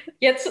geändert,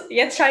 jetzt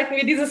schalten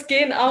wir dieses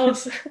Gen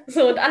aus.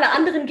 So, und alle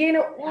anderen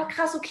Gene, oh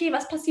krass, okay,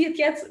 was passiert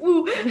jetzt?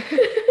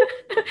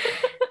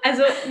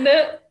 Also, ne,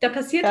 da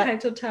passiert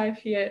halt total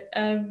viel.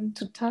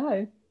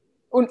 Total.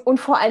 Und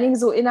vor allen Dingen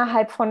so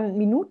innerhalb von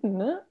Minuten,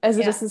 ne?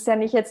 Also das ist ja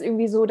nicht jetzt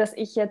irgendwie so, dass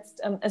ich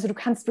jetzt, also du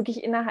kannst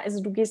wirklich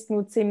du gehst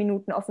nur 10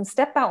 Minuten auf den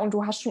Stepper und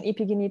du hast schon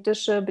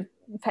epigenetische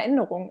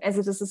Veränderungen.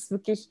 Also das ist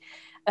wirklich,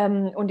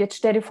 und jetzt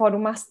stell dir vor, du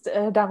machst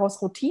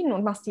daraus Routinen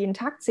und machst jeden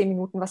Tag 10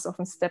 Minuten was auf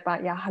den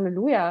Stepper. Ja,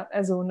 Halleluja.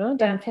 Also, ne,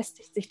 dann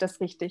festigt sich das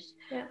richtig.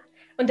 Ja.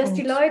 Und dass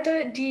die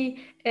Leute, die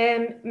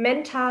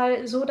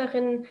mental so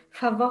darin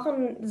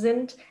verworren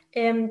sind,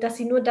 dass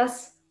sie nur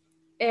das,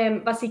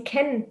 was sie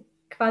kennen,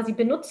 quasi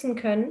benutzen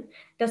können,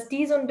 dass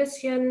die so ein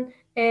bisschen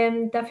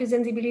dafür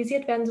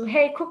sensibilisiert werden, so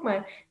hey, guck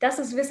mal, das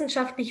ist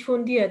wissenschaftlich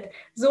fundiert,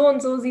 so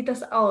und so sieht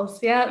das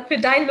aus, ja, für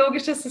dein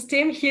logisches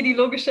System hier die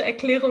logische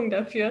Erklärung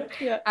dafür,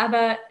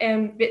 aber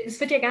es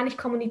wird ja gar nicht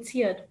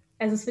kommuniziert,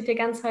 also es wird ja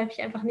ganz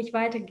häufig einfach nicht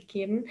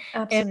weitergegeben.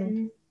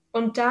 Absolut.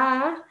 Und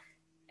da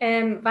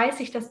weiß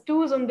ich, dass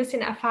du so ein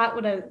bisschen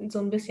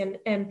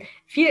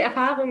viel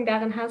Erfahrung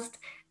darin hast,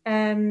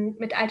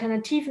 mit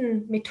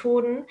alternativen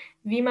Methoden,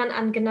 wie man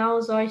an genau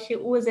solche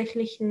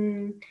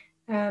ursächlichen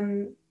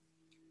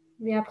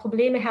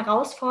Probleme,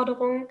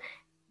 Herausforderungen,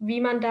 wie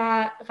man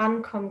da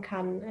rankommen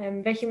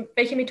kann.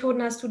 Welche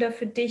Methoden hast du da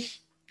für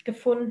dich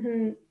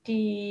gefunden,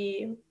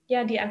 die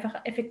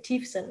einfach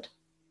effektiv sind?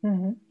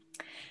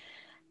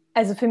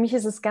 Also für mich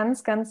ist es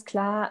ganz, ganz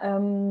klar,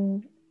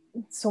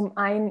 zum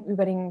einen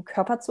über den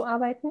Körper zu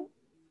arbeiten.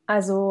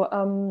 Also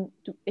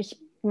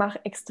ich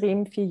mache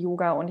extrem viel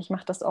Yoga und ich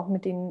mache das auch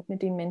mit den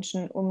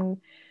Menschen,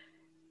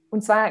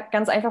 und zwar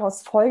ganz einfach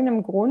aus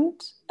folgendem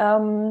Grund.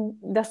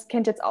 Das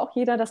kennt jetzt auch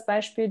jeder, das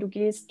Beispiel, du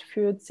gehst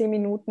für 10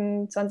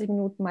 Minuten, 20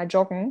 Minuten mal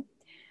joggen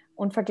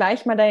und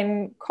vergleich mal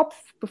deinen Kopf,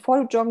 bevor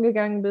du joggen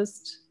gegangen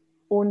bist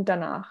und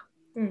danach.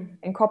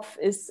 Dein Kopf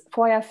ist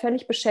vorher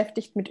völlig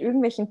beschäftigt mit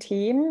irgendwelchen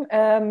Themen,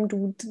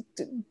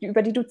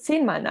 über die du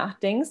 10-mal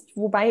nachdenkst,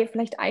 wobei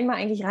vielleicht einmal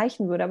eigentlich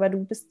reichen würde, aber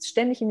du bist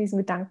ständig in diesem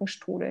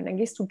Gedankenstrudel. Dann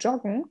gehst du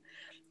joggen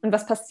und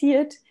was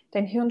passiert?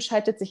 Dein Hirn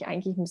schaltet sich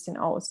eigentlich ein bisschen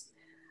aus.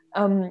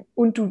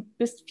 Und du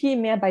bist viel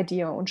mehr bei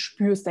dir und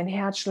spürst deinen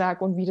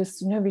Herzschlag und wie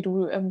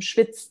du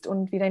schwitzt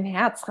und wie dein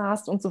Herz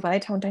rast und so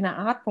weiter und deine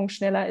Atmung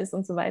schneller ist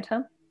und so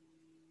weiter.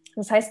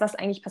 Das heißt, was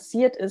eigentlich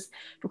passiert ist,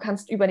 du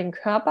kannst über den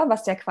Körper,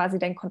 was ja quasi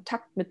dein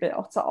Kontaktmittel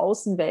auch zur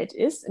Außenwelt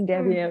ist, in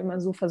der wir ja immer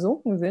so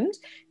versunken sind,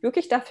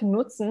 wirklich dafür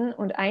nutzen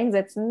und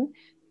einsetzen,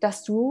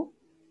 dass du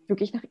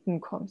wirklich nach innen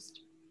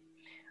kommst.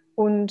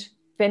 Und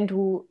wenn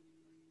du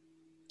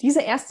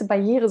diese erste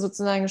Barriere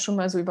sozusagen schon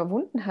mal so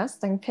überwunden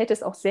hast, dann fällt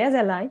es auch sehr,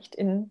 sehr leicht,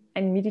 in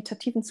einen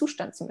meditativen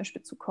Zustand zum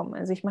Beispiel zu kommen.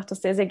 Also ich mache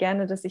das sehr, sehr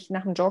gerne, dass ich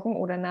nach dem Joggen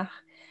oder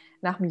nach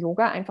dem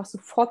Yoga einfach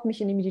sofort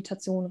mich in die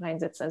Meditation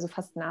reinsetze, also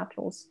fast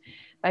nahtlos,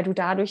 weil du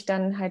dadurch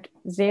dann halt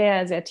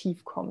sehr, sehr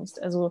tief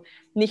kommst. Also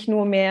nicht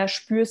nur mehr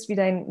spürst, wie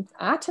dein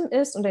Atem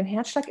ist und dein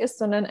Herzschlag ist,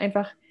 sondern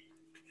einfach,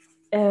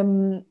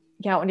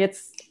 ja, und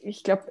jetzt,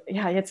 ich glaube,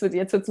 ja, jetzt wird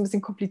es ein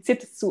bisschen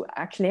kompliziert, das zu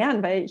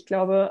erklären, weil ich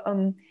glaube,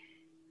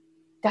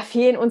 da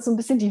fehlen uns so ein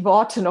bisschen die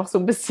Worte noch so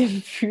ein bisschen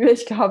für.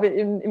 Ich glaube,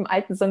 im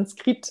alten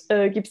Sanskrit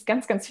gibt es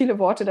ganz, ganz viele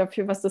Worte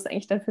dafür, was das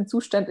eigentlich dann für ein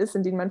Zustand ist,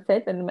 in den man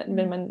fällt, wenn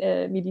man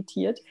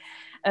meditiert.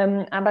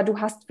 Aber du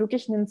hast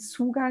wirklich einen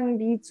Zugang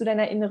wie zu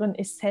deiner inneren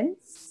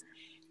Essenz,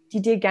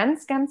 die dir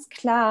ganz, ganz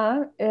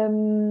klar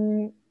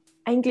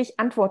eigentlich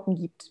Antworten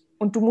gibt.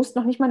 Und du musst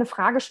noch nicht mal eine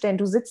Frage stellen.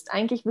 Du sitzt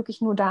eigentlich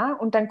wirklich nur da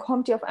und dann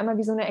kommt dir auf einmal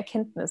wie so eine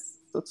Erkenntnis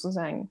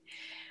sozusagen.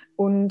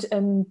 Und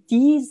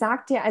die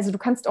sagt dir, also du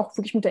kannst auch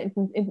wirklich mit der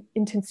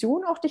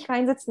Intention auch dich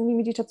reinsetzen in die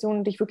Meditation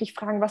und dich wirklich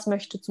fragen, was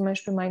möchte zum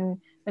Beispiel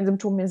mein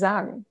Symptom mir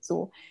sagen?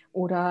 So.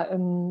 Oder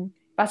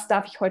was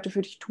darf ich heute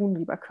für dich tun,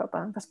 lieber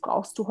Körper? Was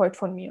brauchst du heute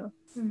von mir?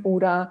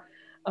 Oder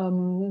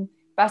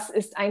was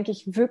ist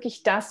eigentlich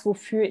wirklich das,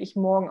 wofür ich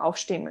morgen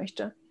aufstehen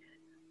möchte?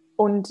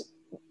 Und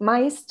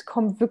meist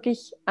kommen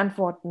wirklich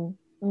Antworten.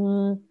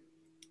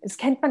 Das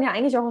kennt man ja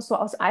eigentlich auch so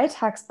aus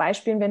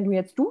Alltagsbeispielen, wenn du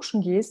jetzt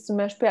duschen gehst, zum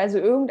Beispiel, also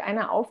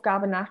irgendeiner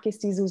Aufgabe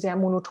nachgehst, die so sehr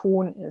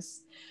monoton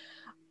ist.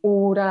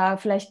 Oder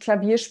vielleicht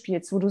Klavier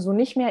spielst, wo du so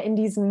nicht mehr in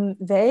diesem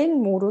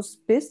Wellenmodus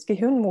bist,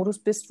 Gehirnmodus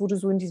bist, wo du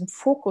so in diesem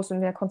Fokus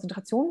und der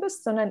Konzentration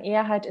bist, sondern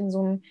eher halt in so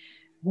einem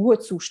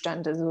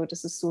Ruhezustand. Also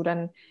das ist so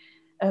dann,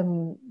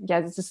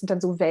 ja, das sind dann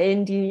so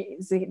Wellen, die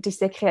dich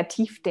sehr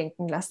kreativ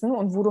denken lassen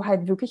und wo du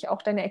halt wirklich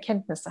auch deine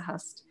Erkenntnisse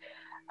hast.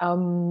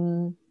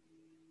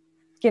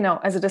 Genau,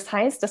 also das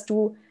heißt, dass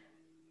du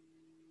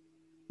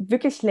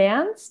wirklich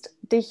lernst,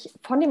 dich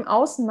von dem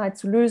Außen mal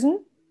zu lösen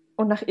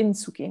und nach innen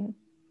zu gehen.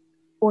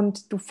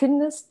 Und du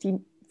findest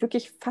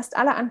wirklich fast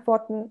alle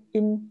Antworten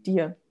in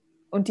dir.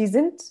 Und die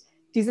sind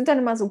dann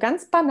immer so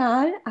ganz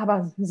banal,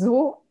 aber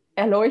so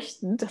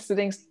erleuchtend, dass du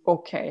denkst,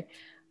 okay,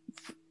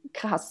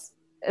 krass.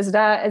 Also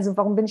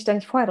warum bin ich da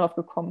nicht vorher drauf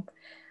gekommen?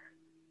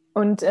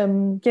 Und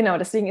genau,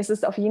 deswegen ist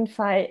es auf jeden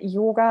Fall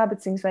Yoga,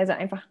 beziehungsweise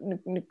einfach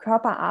eine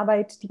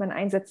Körperarbeit, die man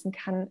einsetzen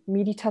kann,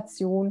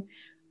 Meditation,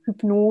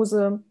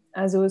 Hypnose.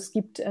 Also es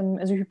gibt,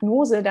 also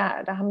Hypnose,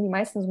 da haben die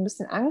meisten so ein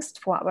bisschen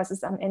Angst vor, aber es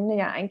ist am Ende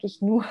ja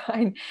eigentlich nur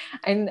ein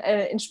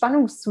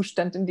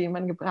Entspannungszustand, in den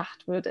man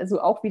gebracht wird. Also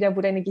auch wieder,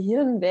 wo deine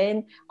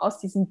Gehirnwellen aus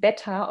diesem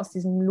Beta, aus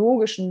diesem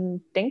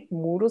logischen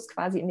Denkmodus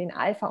quasi in den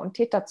Alpha- und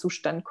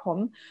Theta-Zustand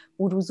kommen,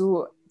 wo du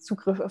so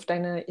Zugriff auf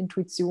deine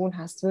Intuition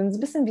hast. So ein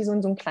bisschen wie so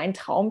einen kleinen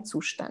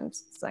Traumzustand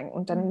sozusagen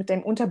und dann mit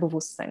deinem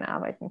Unterbewusstsein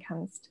arbeiten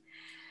kannst.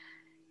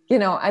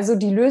 Genau, also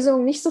die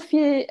Lösung nicht so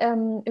viel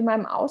immer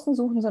im Außen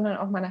suchen, sondern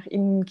auch mal nach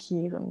innen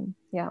kehren.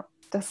 Ja,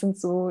 das sind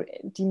so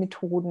die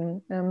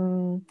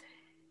Methoden.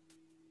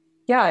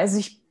 Ja, also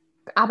ich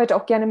arbeite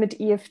auch gerne mit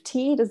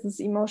EFT, das ist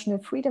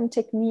Emotional Freedom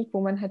Technik,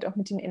 wo man halt auch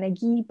mit den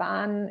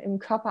Energiebahnen im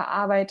Körper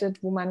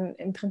arbeitet, wo man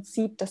im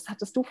Prinzip, das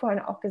hattest du vorhin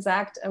auch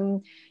gesagt,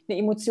 eine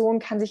Emotion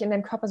kann sich in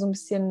deinem Körper so ein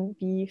bisschen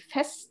wie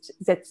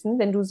festsetzen,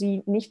 wenn du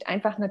sie nicht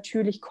einfach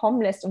natürlich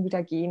kommen lässt und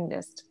wieder gehen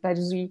lässt, weil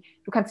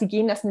du kannst sie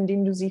gehen lassen,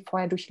 indem du sie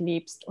vorher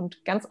durchlebst.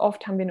 Und ganz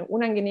oft haben wir eine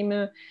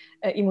unangenehme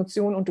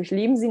Emotion und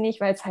durchleben sie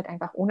nicht, weil es halt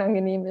einfach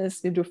unangenehm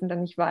ist. Wir dürfen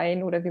dann nicht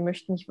weinen oder wir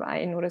möchten nicht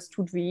weinen oder es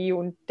tut weh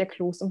und der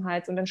Kloß im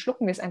Hals und dann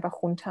schlucken wir es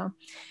einfach runter.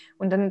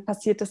 Und dann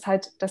passiert es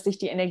halt, dass sich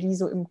die Energie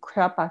so im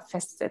Körper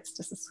festsetzt.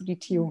 Das ist so die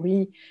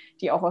Theorie,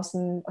 die auch aus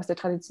der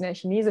traditionellen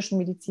chinesischen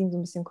Medizin so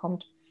ein bisschen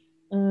kommt.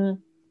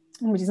 Und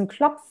mit diesen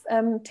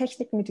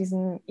Klopftechniken, mit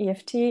diesem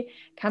EFT,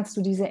 kannst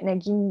du diese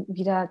Energien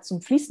wieder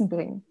zum Fließen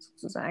bringen,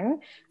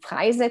 sozusagen,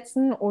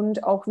 freisetzen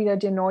und auch wieder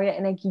dir neue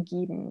Energie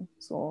geben.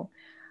 So.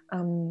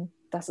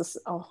 Das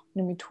ist auch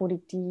eine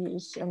Methodik, die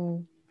ich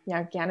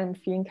ja gerne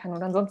empfehlen kann.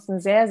 Und ansonsten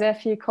sehr, sehr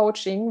viel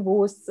Coaching,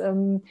 wo es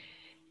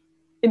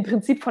im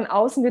Prinzip von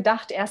außen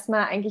gedacht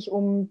erstmal eigentlich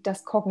um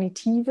das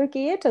Kognitive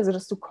geht, also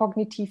dass du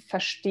kognitiv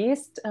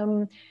verstehst,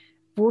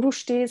 wo du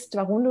stehst,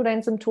 warum du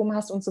dein Symptom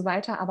hast und so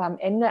weiter, aber am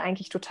Ende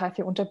eigentlich total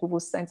viel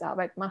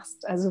Unterbewusstseinsarbeit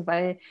machst. Also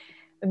weil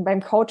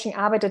beim Coaching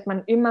arbeitet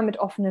man immer mit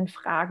offenen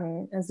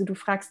Fragen. Also du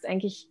fragst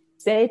eigentlich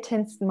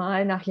seltenst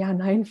mal nach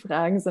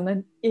Ja-Nein-Fragen,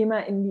 sondern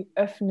immer in die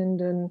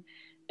öffnenden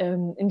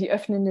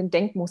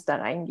Denkmuster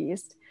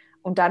reingehst.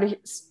 Und dadurch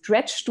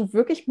stretchst du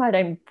wirklich mal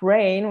dein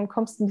Brain und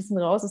kommst ein bisschen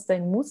raus aus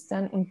deinen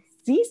Mustern und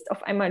siehst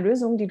auf einmal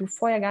Lösungen, die du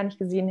vorher gar nicht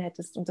gesehen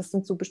hättest. Und das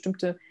sind so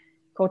bestimmte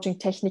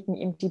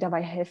Coaching-Techniken, die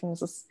dabei helfen.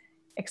 Das ist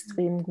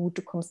extrem gut.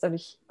 Du kommst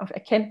dadurch auf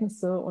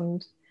Erkenntnisse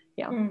und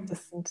ja,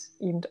 das sind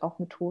eben auch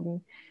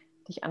Methoden,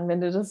 die ich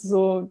anwende. Das ist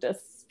so,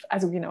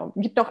 also genau,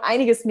 gibt noch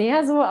einiges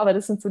mehr so, aber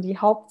das sind so die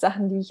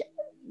Hauptsachen, die ich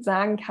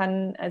sagen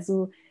kann.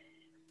 Also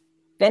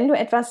wenn du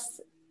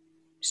etwas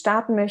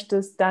starten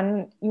möchtest,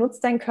 dann nutz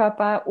deinen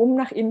Körper, um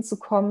nach innen zu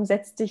kommen,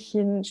 setz dich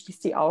hin, schließ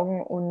die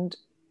Augen und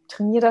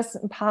trainiere das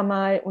ein paar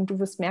Mal und du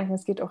wirst merken,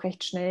 es geht auch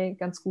recht schnell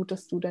ganz gut,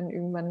 dass du dann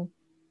irgendwann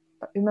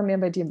immer mehr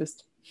bei dir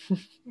bist.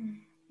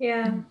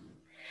 Ja,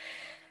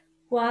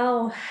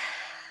 wow.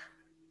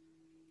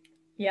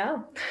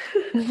 Ja,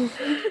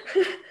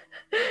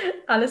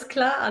 alles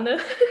klar, Anne.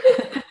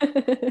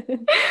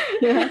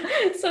 Ja.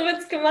 So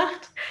wird's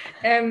gemacht.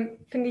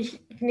 Finde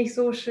ich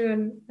so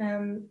schön.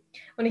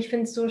 Und ich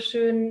finde es so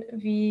schön,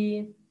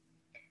 wie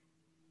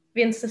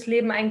uns das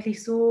Leben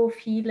eigentlich so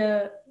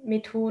viele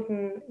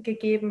Methoden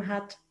gegeben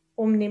hat,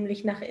 um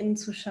nämlich nach innen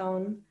zu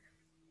schauen.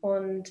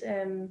 Und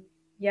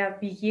ja,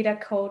 wie jeder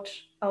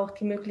Coach auch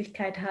die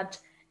Möglichkeit hat,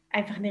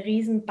 einfach eine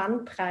riesen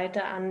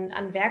Bandbreite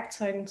an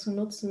Werkzeugen zu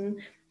nutzen,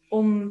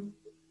 um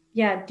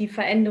ja, die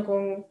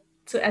Veränderung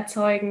zu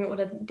erzeugen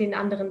oder den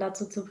anderen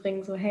dazu zu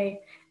bringen, so hey,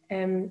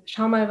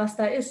 schau mal, was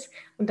da ist.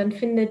 Und dann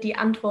finde die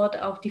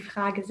Antwort auf die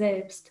Frage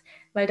selbst.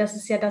 Weil das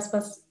ist ja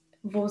das,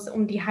 wo es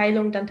um die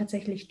Heilung dann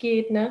tatsächlich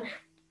geht. Ne?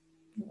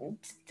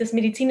 Das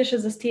medizinische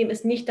System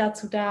ist nicht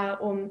dazu da,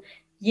 um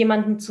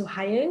jemanden zu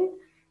heilen,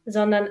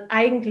 sondern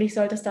eigentlich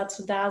sollte es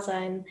dazu da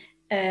sein,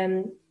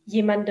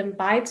 jemandem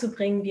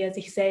beizubringen, wie er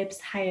sich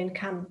selbst heilen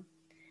kann.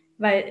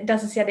 Weil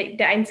das ist ja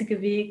der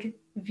einzige Weg,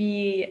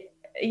 wie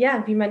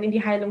man in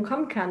die Heilung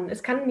kommen kann.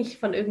 Es kann nicht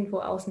von irgendwo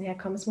außen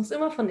herkommen, es muss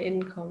immer von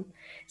innen kommen.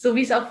 So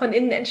wie es auch von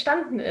innen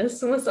entstanden ist,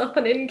 so muss es auch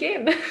von innen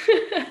gehen.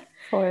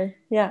 Voll,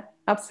 ja,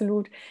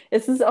 absolut.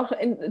 Es ist auch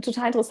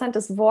total interessant,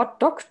 das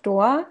Wort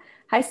Doktor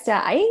heißt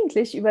ja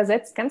eigentlich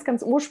übersetzt ganz,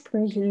 ganz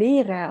ursprünglich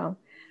Lehrer.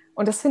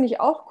 Und das finde ich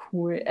auch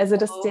cool. Also,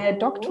 dass der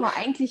Doktor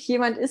eigentlich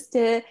jemand ist,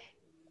 der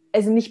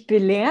also nicht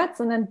belehrt,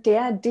 sondern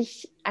der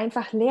dich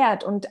einfach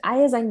lehrt und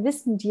all sein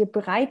Wissen dir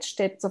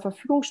bereitstellt, zur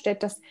Verfügung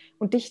stellt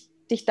und dich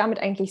damit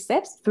eigentlich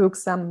selbst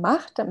wirksam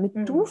macht, damit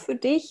du für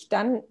dich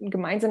dann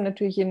gemeinsam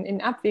natürlich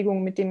in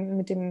Abwägung mit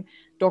dem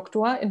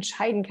Doktor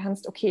entscheiden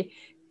kannst, okay,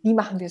 wie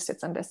machen wir es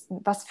jetzt am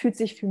besten? Was fühlt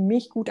sich für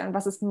mich gut an?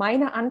 Was ist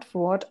meine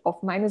Antwort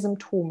auf meine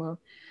Symptome?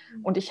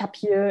 Und ich habe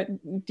hier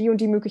die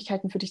und die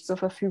Möglichkeiten für dich zur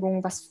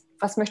Verfügung.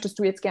 Was möchtest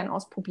du jetzt gern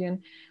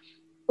ausprobieren?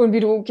 Und wie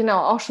du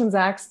genau auch schon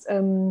sagst,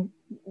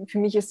 für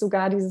mich ist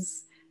sogar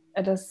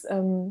dass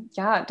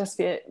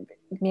wir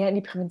mehr in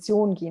die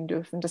Prävention gehen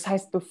dürfen. Das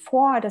heißt,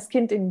 bevor das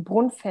Kind in den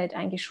Brunnen fällt,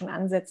 eigentlich schon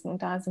ansetzen.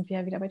 Und da sind wir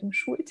ja wieder bei dem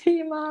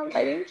Schulthema,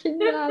 bei den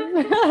Kindern.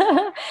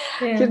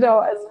 Ja. Genau,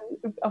 also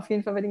auf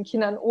jeden Fall bei den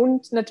Kindern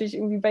und natürlich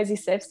irgendwie bei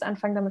sich selbst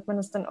anfangen, damit man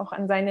es dann auch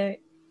an seine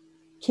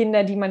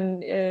Kinder, die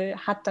man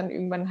hat, dann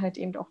irgendwann halt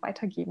eben auch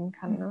weitergeben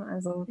kann. Ne?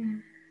 Also,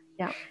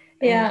 ja.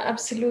 Ja,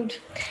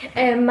 absolut.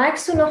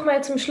 Magst du noch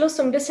mal zum Schluss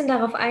so ein bisschen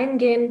darauf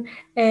eingehen,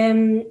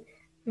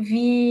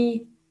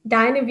 wie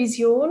deine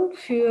Vision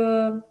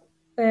für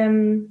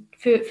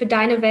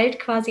deine Welt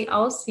quasi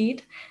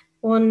aussieht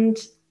und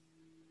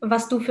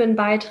was du für einen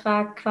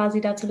Beitrag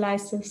quasi dazu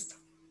leistest?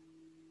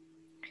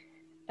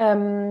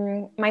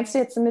 Meinst du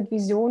jetzt mit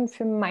Vision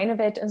für meine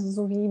Welt, also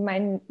so wie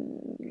meine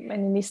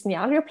nächsten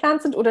Jahre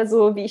geplant sind oder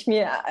so, wie ich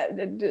mir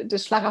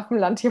das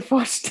Schlaraffenland hier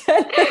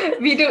vorstelle?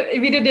 Wie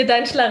du dir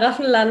dein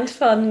Schlaraffenland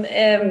von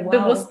Wow.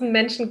 bewussten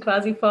Menschen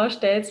quasi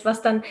vorstellst,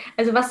 was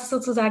ist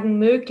sozusagen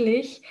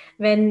möglich,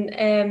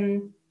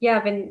 wenn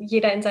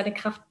jeder in seine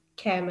Kraft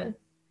käme?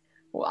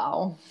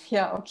 Wow,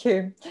 ja,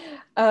 okay.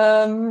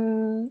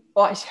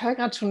 Ich höre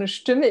gerade schon eine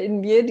Stimme in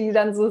mir, die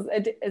dann so,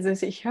 also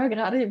ich höre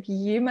gerade,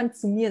 wie jemand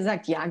zu mir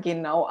sagt, ja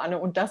genau, Anne,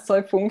 und das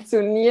soll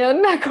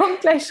funktionieren. Da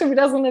kommt gleich schon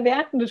wieder so eine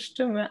wertende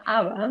Stimme.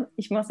 Aber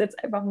ich mache es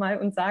jetzt einfach mal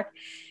und sage,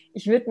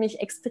 ich würde mich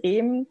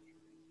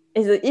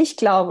also ich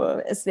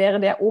glaube, es wäre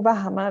der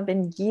Oberhammer,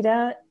 wenn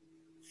jeder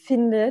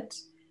findet,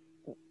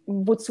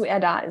 wozu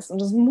er da ist.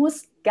 Und es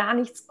muss gar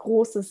nichts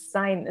Großes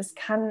sein. Es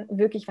kann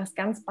wirklich was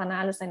ganz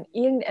Banales sein.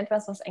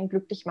 Irgendetwas, was einen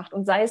glücklich macht.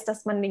 Und sei es,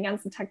 dass man den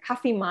ganzen Tag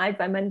Kaffee malt,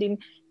 weil man den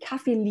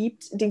Kaffee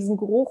liebt, diesen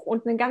Geruch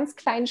und einen ganz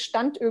kleinen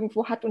Stand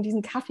irgendwo hat und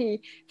diesen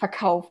Kaffee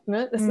verkauft.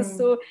 Ne? Das ist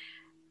so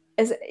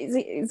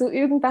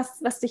irgendwas,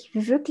 was dich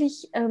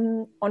wirklich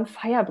on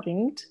fire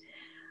bringt.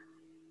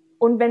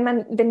 Und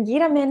wenn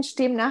jeder Mensch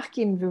dem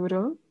nachgehen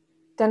würde,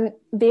 dann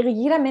wäre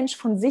jeder Mensch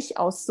von sich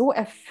aus so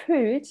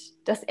erfüllt,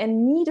 dass er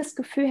nie das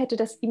Gefühl hätte,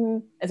 dass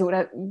ihm, also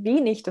oder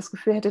wenig das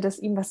Gefühl hätte, dass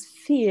ihm was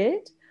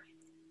fehlt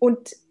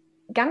und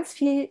ganz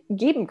viel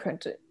geben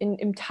könnte,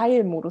 im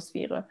Teilmodus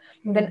wäre.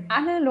 Und wenn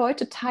alle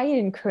Leute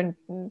teilen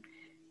könnten,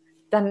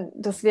 dann,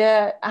 das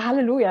wäre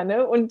Halleluja,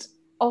 ne? Und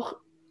auch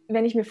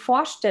wenn ich mir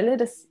vorstelle,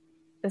 dass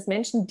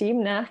Menschen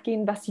dem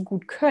nachgehen, was sie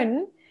gut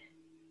können,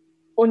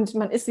 und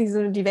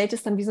die Welt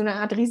ist dann wie so eine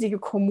Art riesige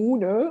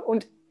Kommune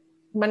und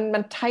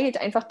man teilt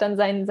einfach dann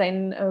sein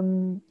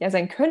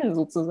Können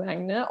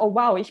sozusagen. Ne? Oh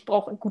wow, ich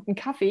brauche einen guten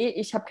Kaffee,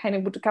 ich habe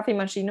keine gute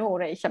Kaffeemaschine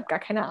oder ich habe gar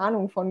keine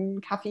Ahnung von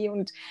Kaffee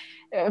und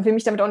will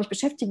mich damit auch nicht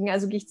beschäftigen,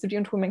 also gehe ich zu dir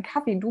und hole mir einen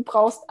Kaffee. Du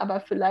brauchst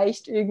aber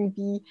vielleicht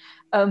irgendwie,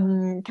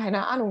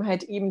 keine Ahnung,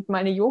 halt eben mal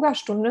eine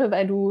Yogastunde,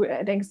 weil du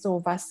denkst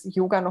so, was,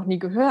 Yoga noch nie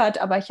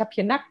gehört, aber ich habe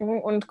hier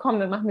Nacken und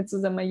komm, dann machen wir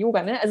zusammen mal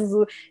Yoga. Ne? Also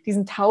so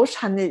diesen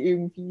Tauschhandel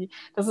irgendwie,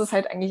 das ist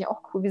halt eigentlich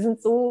auch cool. Wir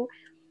sind so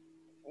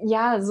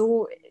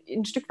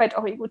ein Stück weit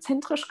auch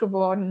egozentrisch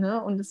geworden,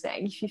 ne? Und es wäre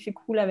eigentlich viel, viel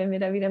cooler, wenn wir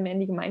da wieder mehr in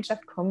die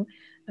Gemeinschaft kommen.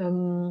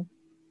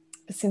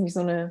 Bisschen wie so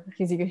eine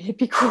riesige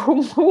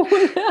Hippie-Kommune.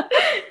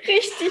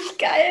 Richtig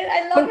geil,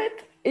 I love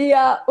it.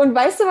 Ja, und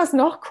weißt du, was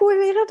noch cool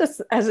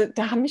wäre? Also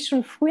da haben mich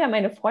schon früher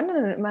meine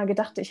Freundinnen immer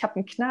gedacht, ich habe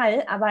einen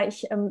Knall, aber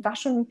ich war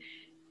schon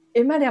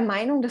immer der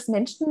Meinung, dass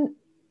Menschen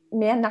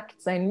mehr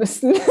nackt sein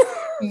müssen.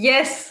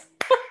 Yes!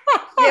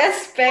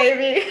 Yes,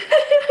 baby!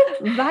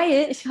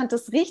 Weil ich fand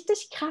das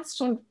richtig krass,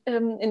 schon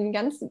in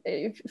ganz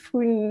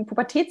frühen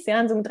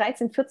Pubertätsjahren, so mit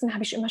 13, 14,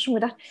 habe ich immer schon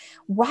gedacht,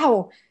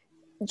 wow,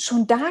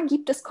 schon da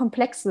gibt es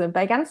Komplexe,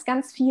 bei ganz,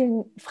 ganz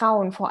vielen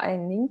Frauen vor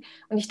allen Dingen.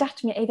 Und ich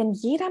dachte mir, ey, wenn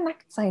jeder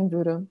nackt sein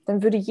würde,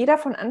 dann würde jeder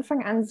von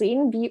Anfang an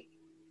sehen, wie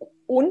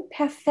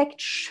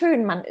unperfekt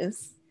schön man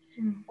ist.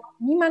 Mhm.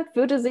 Niemand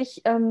würde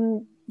sich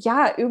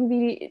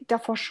irgendwie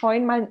davor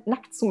scheuen, mal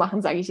nackt zu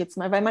machen, sage ich jetzt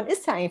mal, weil man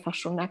ist ja einfach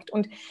schon nackt.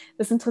 Und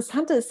das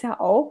Interessante ist ja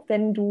auch,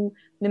 wenn du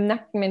einem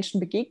nackten Menschen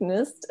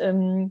begegnest,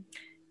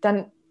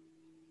 dann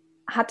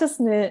hat es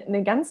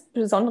eine ganz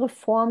besondere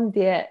Form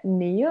der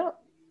Nähe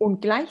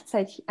und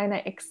gleichzeitig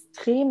einer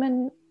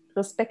extremen,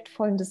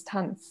 respektvollen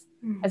Distanz.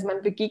 Also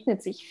man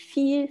begegnet sich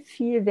viel,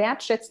 viel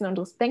wertschätzender und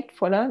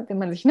respektvoller, wenn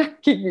man sich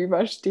nackt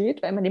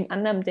gegenübersteht, weil man dem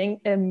anderen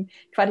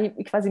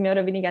quasi mehr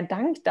oder weniger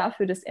dankt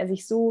dafür, dass er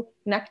sich so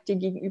nackt dir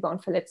gegenüber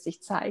und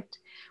verletzlich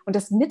zeigt. Und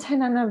das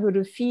Miteinander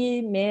würde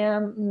viel mehr,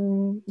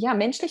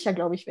 menschlicher,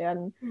 glaube ich,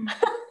 werden.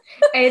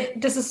 Ey,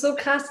 das ist so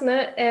krass,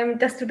 ne,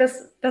 dass du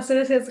das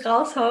jetzt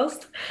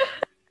raushaust.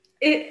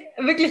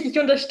 Ich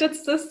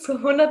unterstütze das zu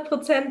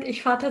 100%.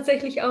 Ich fahre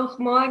tatsächlich auch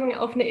morgen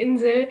auf eine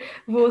Insel,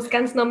 wo es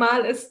ganz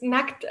normal ist,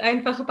 nackt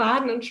einfach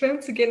baden und schwimmen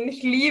zu gehen.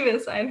 Ich liebe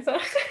es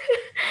einfach.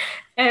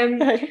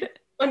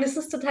 Und es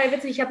ist total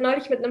witzig. Ich habe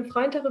neulich mit einem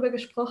Freund darüber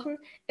gesprochen,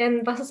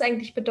 was es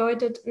eigentlich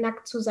bedeutet,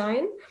 nackt zu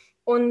sein.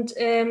 Und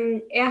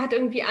er hat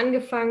irgendwie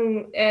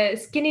angefangen,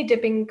 Skinny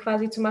Dipping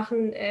quasi zu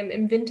machen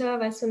im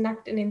Winter, weißt du,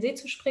 nackt in den See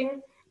zu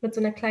springen mit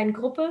so einer kleinen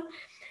Gruppe.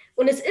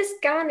 Und es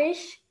ist gar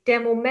nicht der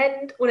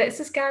Moment oder es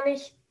ist gar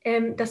nicht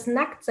das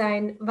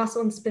Nacktsein, was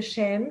uns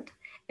beschämt.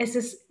 Es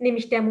ist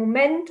nämlich der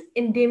Moment,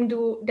 in dem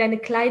du deine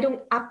Kleidung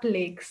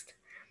ablegst.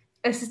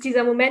 Es ist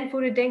dieser Moment,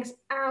 wo du denkst,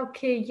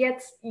 okay,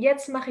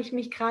 jetzt mache ich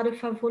mich gerade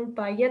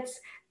verwundbar,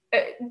 jetzt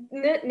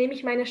nehme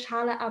ich meine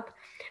Schale ab.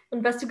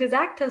 Und was du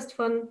gesagt hast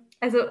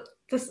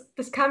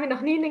das kam mir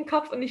noch nie in den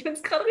Kopf und ich finde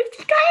es gerade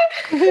richtig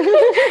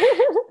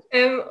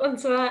geil. Und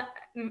zwar,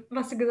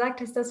 was du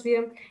gesagt hast, dass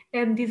wir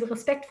diese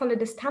respektvolle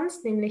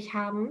Distanz nämlich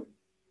haben,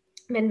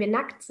 wenn wir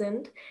nackt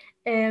sind,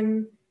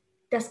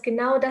 dass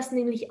genau das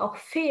nämlich auch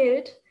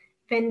fehlt,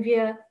 wenn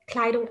wir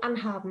Kleidung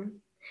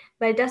anhaben.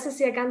 Weil das ist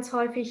ja ganz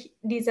häufig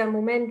dieser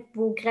Moment,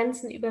 wo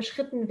Grenzen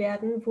überschritten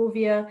werden,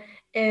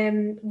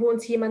 wo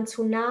uns jemand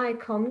zu nahe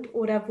kommt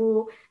oder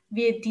wo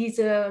wir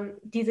diese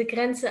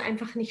Grenze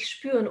einfach nicht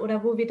spüren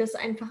oder wo wir das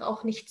einfach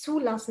auch nicht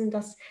zulassen,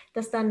 dass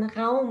dann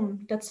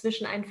Raum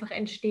dazwischen einfach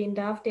entstehen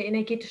darf, der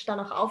energetisch dann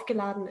auch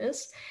aufgeladen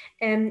ist,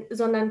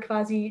 sondern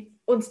quasi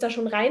uns da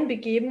schon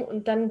reinbegeben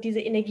und dann diese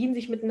Energien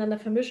sich miteinander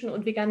vermischen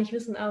und wir gar nicht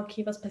wissen,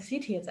 okay, was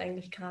passiert hier jetzt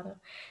eigentlich gerade?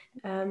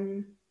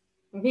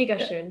 Mega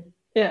schön.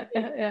 Ja.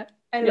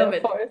 I love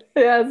it. Voll.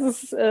 Ja,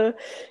 es ist,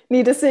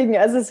 deswegen,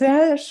 also es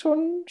wäre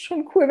schon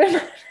cool, wenn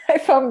man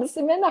einfach ein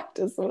bisschen mehr nackt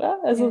ist, oder?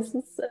 Also es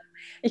ist,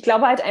 ich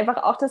glaube halt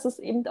einfach auch, dass es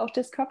eben auch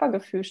das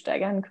Körpergefühl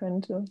steigern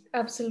könnte.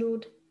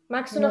 Absolut.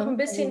 Magst du noch ein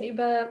bisschen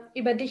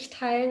über dich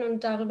teilen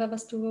und darüber,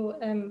 was du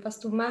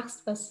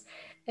machst, was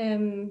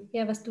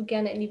du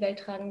gerne in die Welt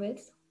tragen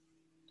willst?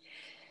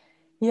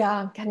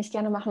 Ja, kann ich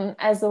gerne machen.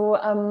 Also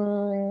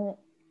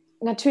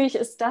natürlich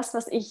ist das,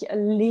 was ich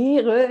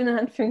lehre, in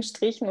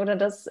Anführungsstrichen, oder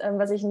das,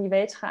 was ich in die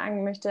Welt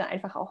tragen möchte,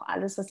 einfach auch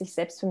alles, was ich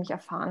selbst für mich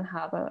erfahren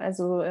habe.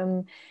 Also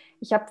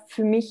ich habe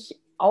für mich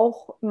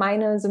auch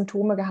meine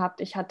Symptome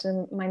gehabt. Ich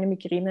hatte meine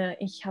Migräne,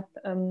 ich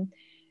habe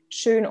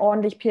schön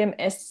ordentlich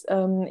PMS,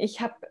 ich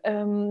habe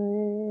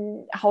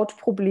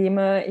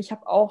Hautprobleme, ich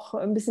habe auch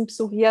ein bisschen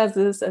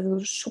Psoriasis, also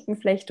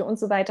Schuppenflechte und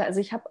so weiter.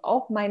 Also ich habe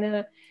auch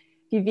meine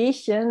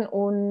Wehwehchen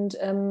und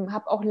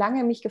habe auch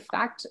lange mich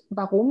gefragt,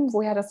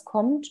 woher das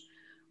kommt,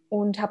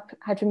 und habe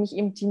halt für mich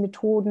eben die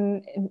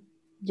Methoden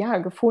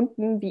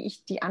gefunden, wie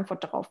ich die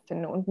Antwort darauf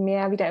finde und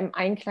mehr wieder im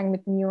Einklang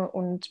mit mir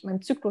und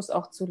meinem Zyklus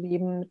auch zu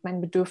leben, mit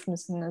meinen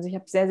Bedürfnissen. Also ich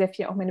habe sehr, sehr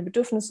viel auch meine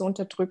Bedürfnisse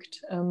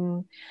unterdrückt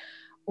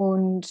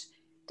und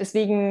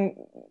deswegen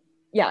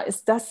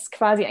ist das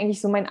quasi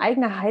eigentlich so mein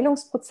eigener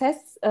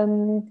Heilungsprozess,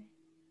 den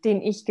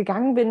ich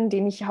gegangen bin,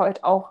 den ich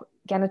halt auch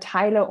gerne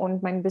teile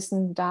und mein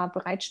Wissen da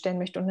bereitstellen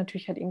möchte und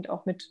natürlich halt eben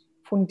auch mit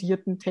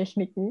fundierten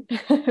Techniken,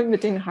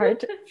 mit den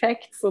Hard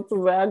Facts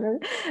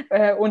sozusagen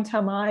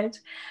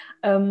untermalt,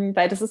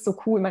 weil das ist so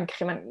cool, man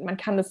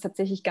kann das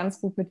tatsächlich ganz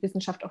gut mit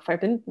Wissenschaft auch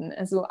verbinden,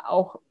 also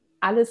auch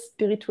alles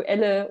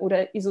Spirituelle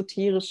oder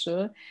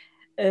Esoterische,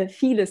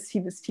 vieles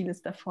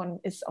davon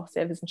ist auch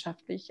sehr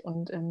wissenschaftlich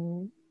und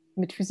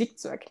mit Physik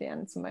zu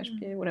erklären zum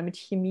Beispiel oder mit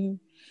Chemie.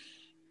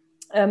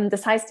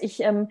 Das heißt,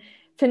 ich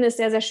finde es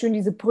sehr, sehr schön,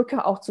 diese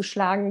Brücke auch zu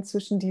schlagen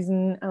zwischen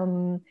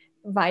diesen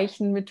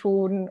weichen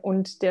Methoden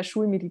und der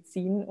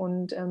Schulmedizin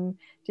und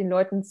den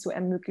Leuten zu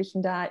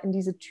ermöglichen, da in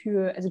diese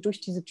Tür, also durch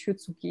diese Tür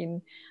zu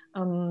gehen.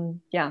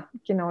 Ja,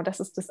 genau, das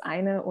ist das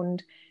eine.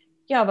 Und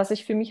ja, was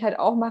ich für mich halt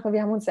auch mache,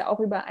 wir haben uns ja auch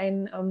über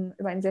ein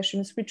sehr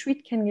schönes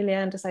Retreat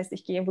kennengelernt. Das heißt,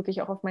 ich gehe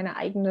wirklich auch auf meine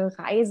eigene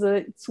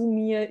Reise zu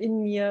mir,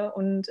 in mir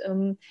und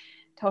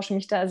tausche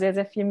mich da sehr,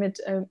 sehr viel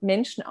mit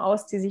Menschen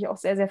aus, die sich auch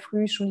sehr, sehr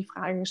früh schon die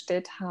Frage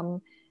gestellt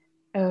haben,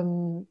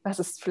 was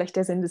ist vielleicht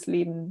der Sinn des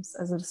Lebens?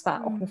 Also das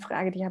war auch eine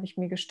Frage, die habe ich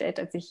mir gestellt,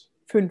 als ich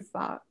 5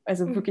 war.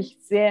 Also wirklich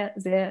sehr,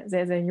 sehr,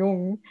 sehr, sehr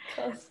jung.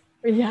 Krass.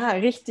 Ja,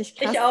 richtig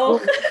krass. Ich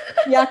auch.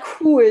 Ja,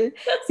 cool.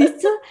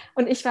 Siehst du?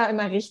 Und ich war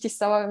immer richtig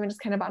sauer, wenn mir das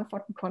keiner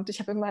beantworten konnte. Ich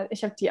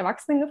habe die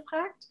Erwachsenen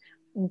gefragt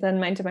und dann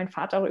meinte mein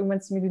Vater auch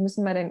irgendwann zu mir, wir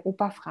müssen mal deinen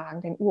Opa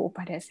fragen. Dein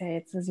Uropa, der ist ja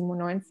jetzt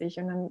 97.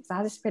 Und dann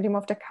saß ich bei dem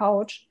auf der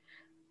Couch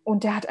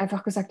und der hat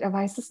einfach gesagt, er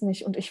weiß es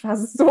nicht. Und ich war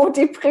so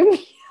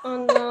deprimiert. Oh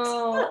no.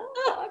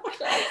 Oh,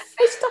 krass.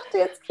 Ich dachte,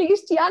 jetzt kriege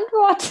ich die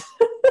Antwort.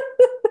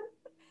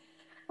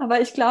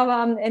 Aber ich glaube,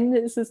 am Ende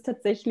ist es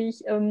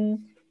tatsächlich,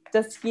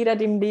 dass jeder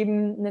dem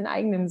Leben einen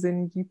eigenen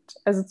Sinn gibt.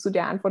 Also zu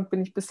der Antwort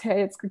bin ich bisher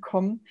jetzt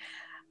gekommen.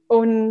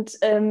 Und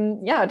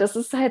ja, das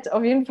ist halt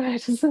auf jeden Fall,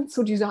 das sind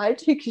so diese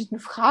alltäglichen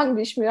Fragen,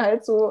 die ich mir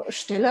halt so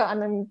stelle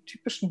an einem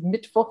typischen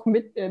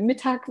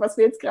Mittag, was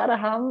wir jetzt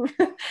gerade haben.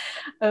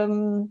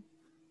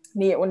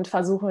 Nee, und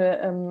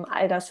versuche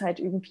all das halt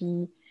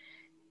irgendwie,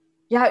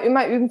 ja,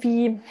 immer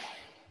irgendwie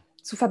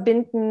zu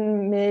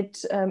verbinden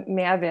mit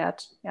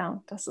Mehrwert.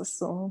 Ja, das ist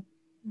so,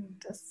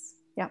 das,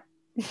 ja.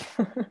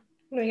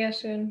 Mega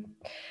schön.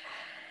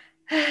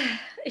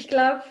 Ich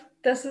glaube,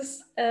 das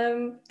ist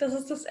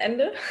das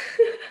Ende.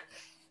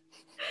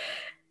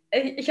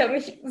 Ich habe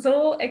mich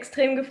so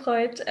extrem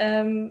gefreut,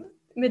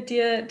 mit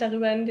dir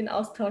darüber in den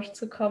Austausch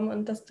zu kommen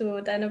und dass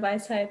du deine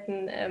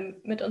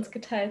Weisheiten mit uns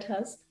geteilt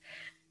hast.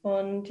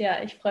 Und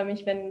ja, ich freue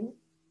mich, wenn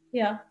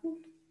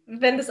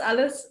das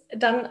alles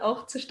dann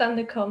auch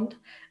zustande kommt.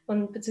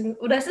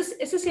 Oder es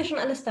ist ja schon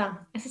alles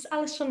da. Es ist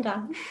alles schon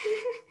da.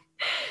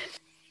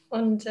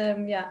 Und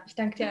ja, ich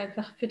danke dir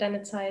einfach für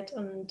deine Zeit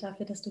und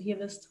dafür, dass du hier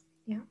bist.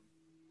 Ja.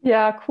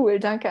 Ja, cool.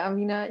 Danke,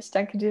 Amina. Ich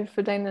danke dir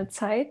für deine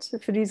Zeit,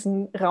 für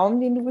diesen Raum,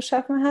 den du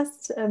geschaffen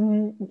hast.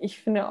 Ich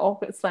finde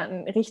auch, es war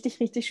ein richtig,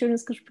 richtig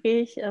schönes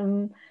Gespräch.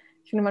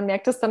 Ich finde, man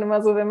merkt das dann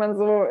immer so, wenn man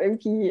so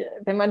irgendwie,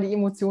 wenn man die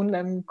Emotionen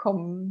dann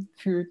kommen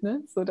fühlt,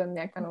 ne? So, dann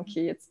merkt man,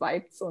 okay, jetzt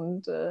vibes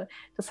und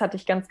das hatte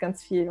ich ganz,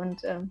 ganz viel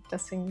und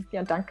deswegen,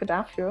 ja, danke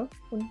dafür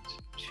und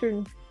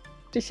schön,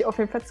 dich auf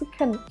jeden Fall zu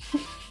kennen.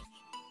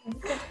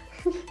 Danke.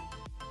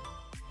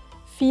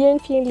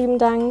 Vielen, vielen lieben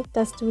Dank,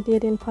 dass du dir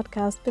den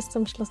Podcast bis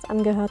zum Schluss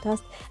angehört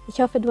hast.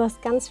 Ich hoffe, du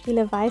hast ganz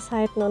viele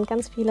Weisheiten und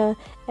ganz viele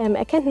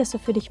Erkenntnisse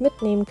für dich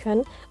mitnehmen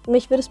können. Und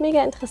mich würde es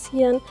mega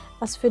interessieren,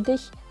 was für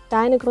dich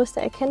deine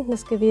größte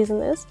Erkenntnis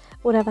gewesen ist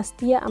oder was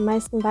dir am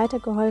meisten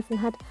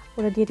weitergeholfen hat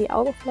oder dir die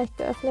Augen vielleicht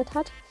geöffnet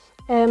hat.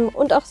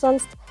 Und auch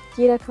sonst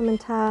jeder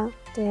Kommentar,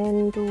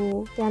 den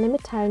du gerne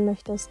mitteilen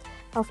möchtest,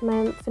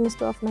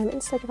 findest du auf meinem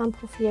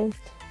Instagram-Profil.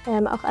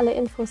 Auch alle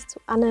Infos zu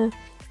Anne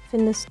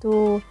findest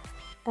du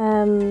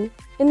in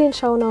den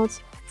Shownotes.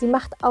 Sie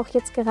macht auch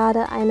jetzt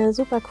gerade eine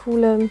super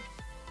coole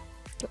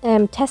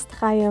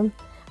Testreihe,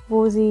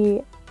 wo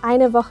sie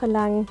eine Woche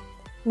lang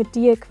mit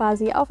dir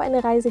quasi auf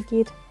eine Reise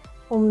geht,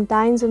 um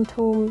dein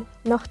Symptom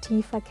noch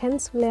tiefer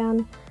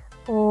kennenzulernen.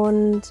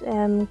 Und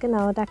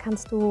genau, da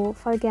kannst du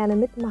voll gerne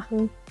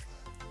mitmachen.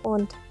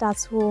 Und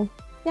dazu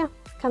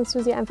kannst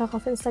du sie einfach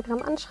auf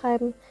Instagram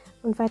anschreiben.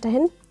 Und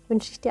weiterhin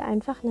wünsche ich dir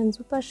einfach einen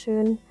super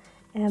schönen,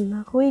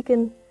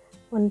 ruhigen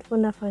und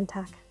wundervollen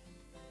Tag.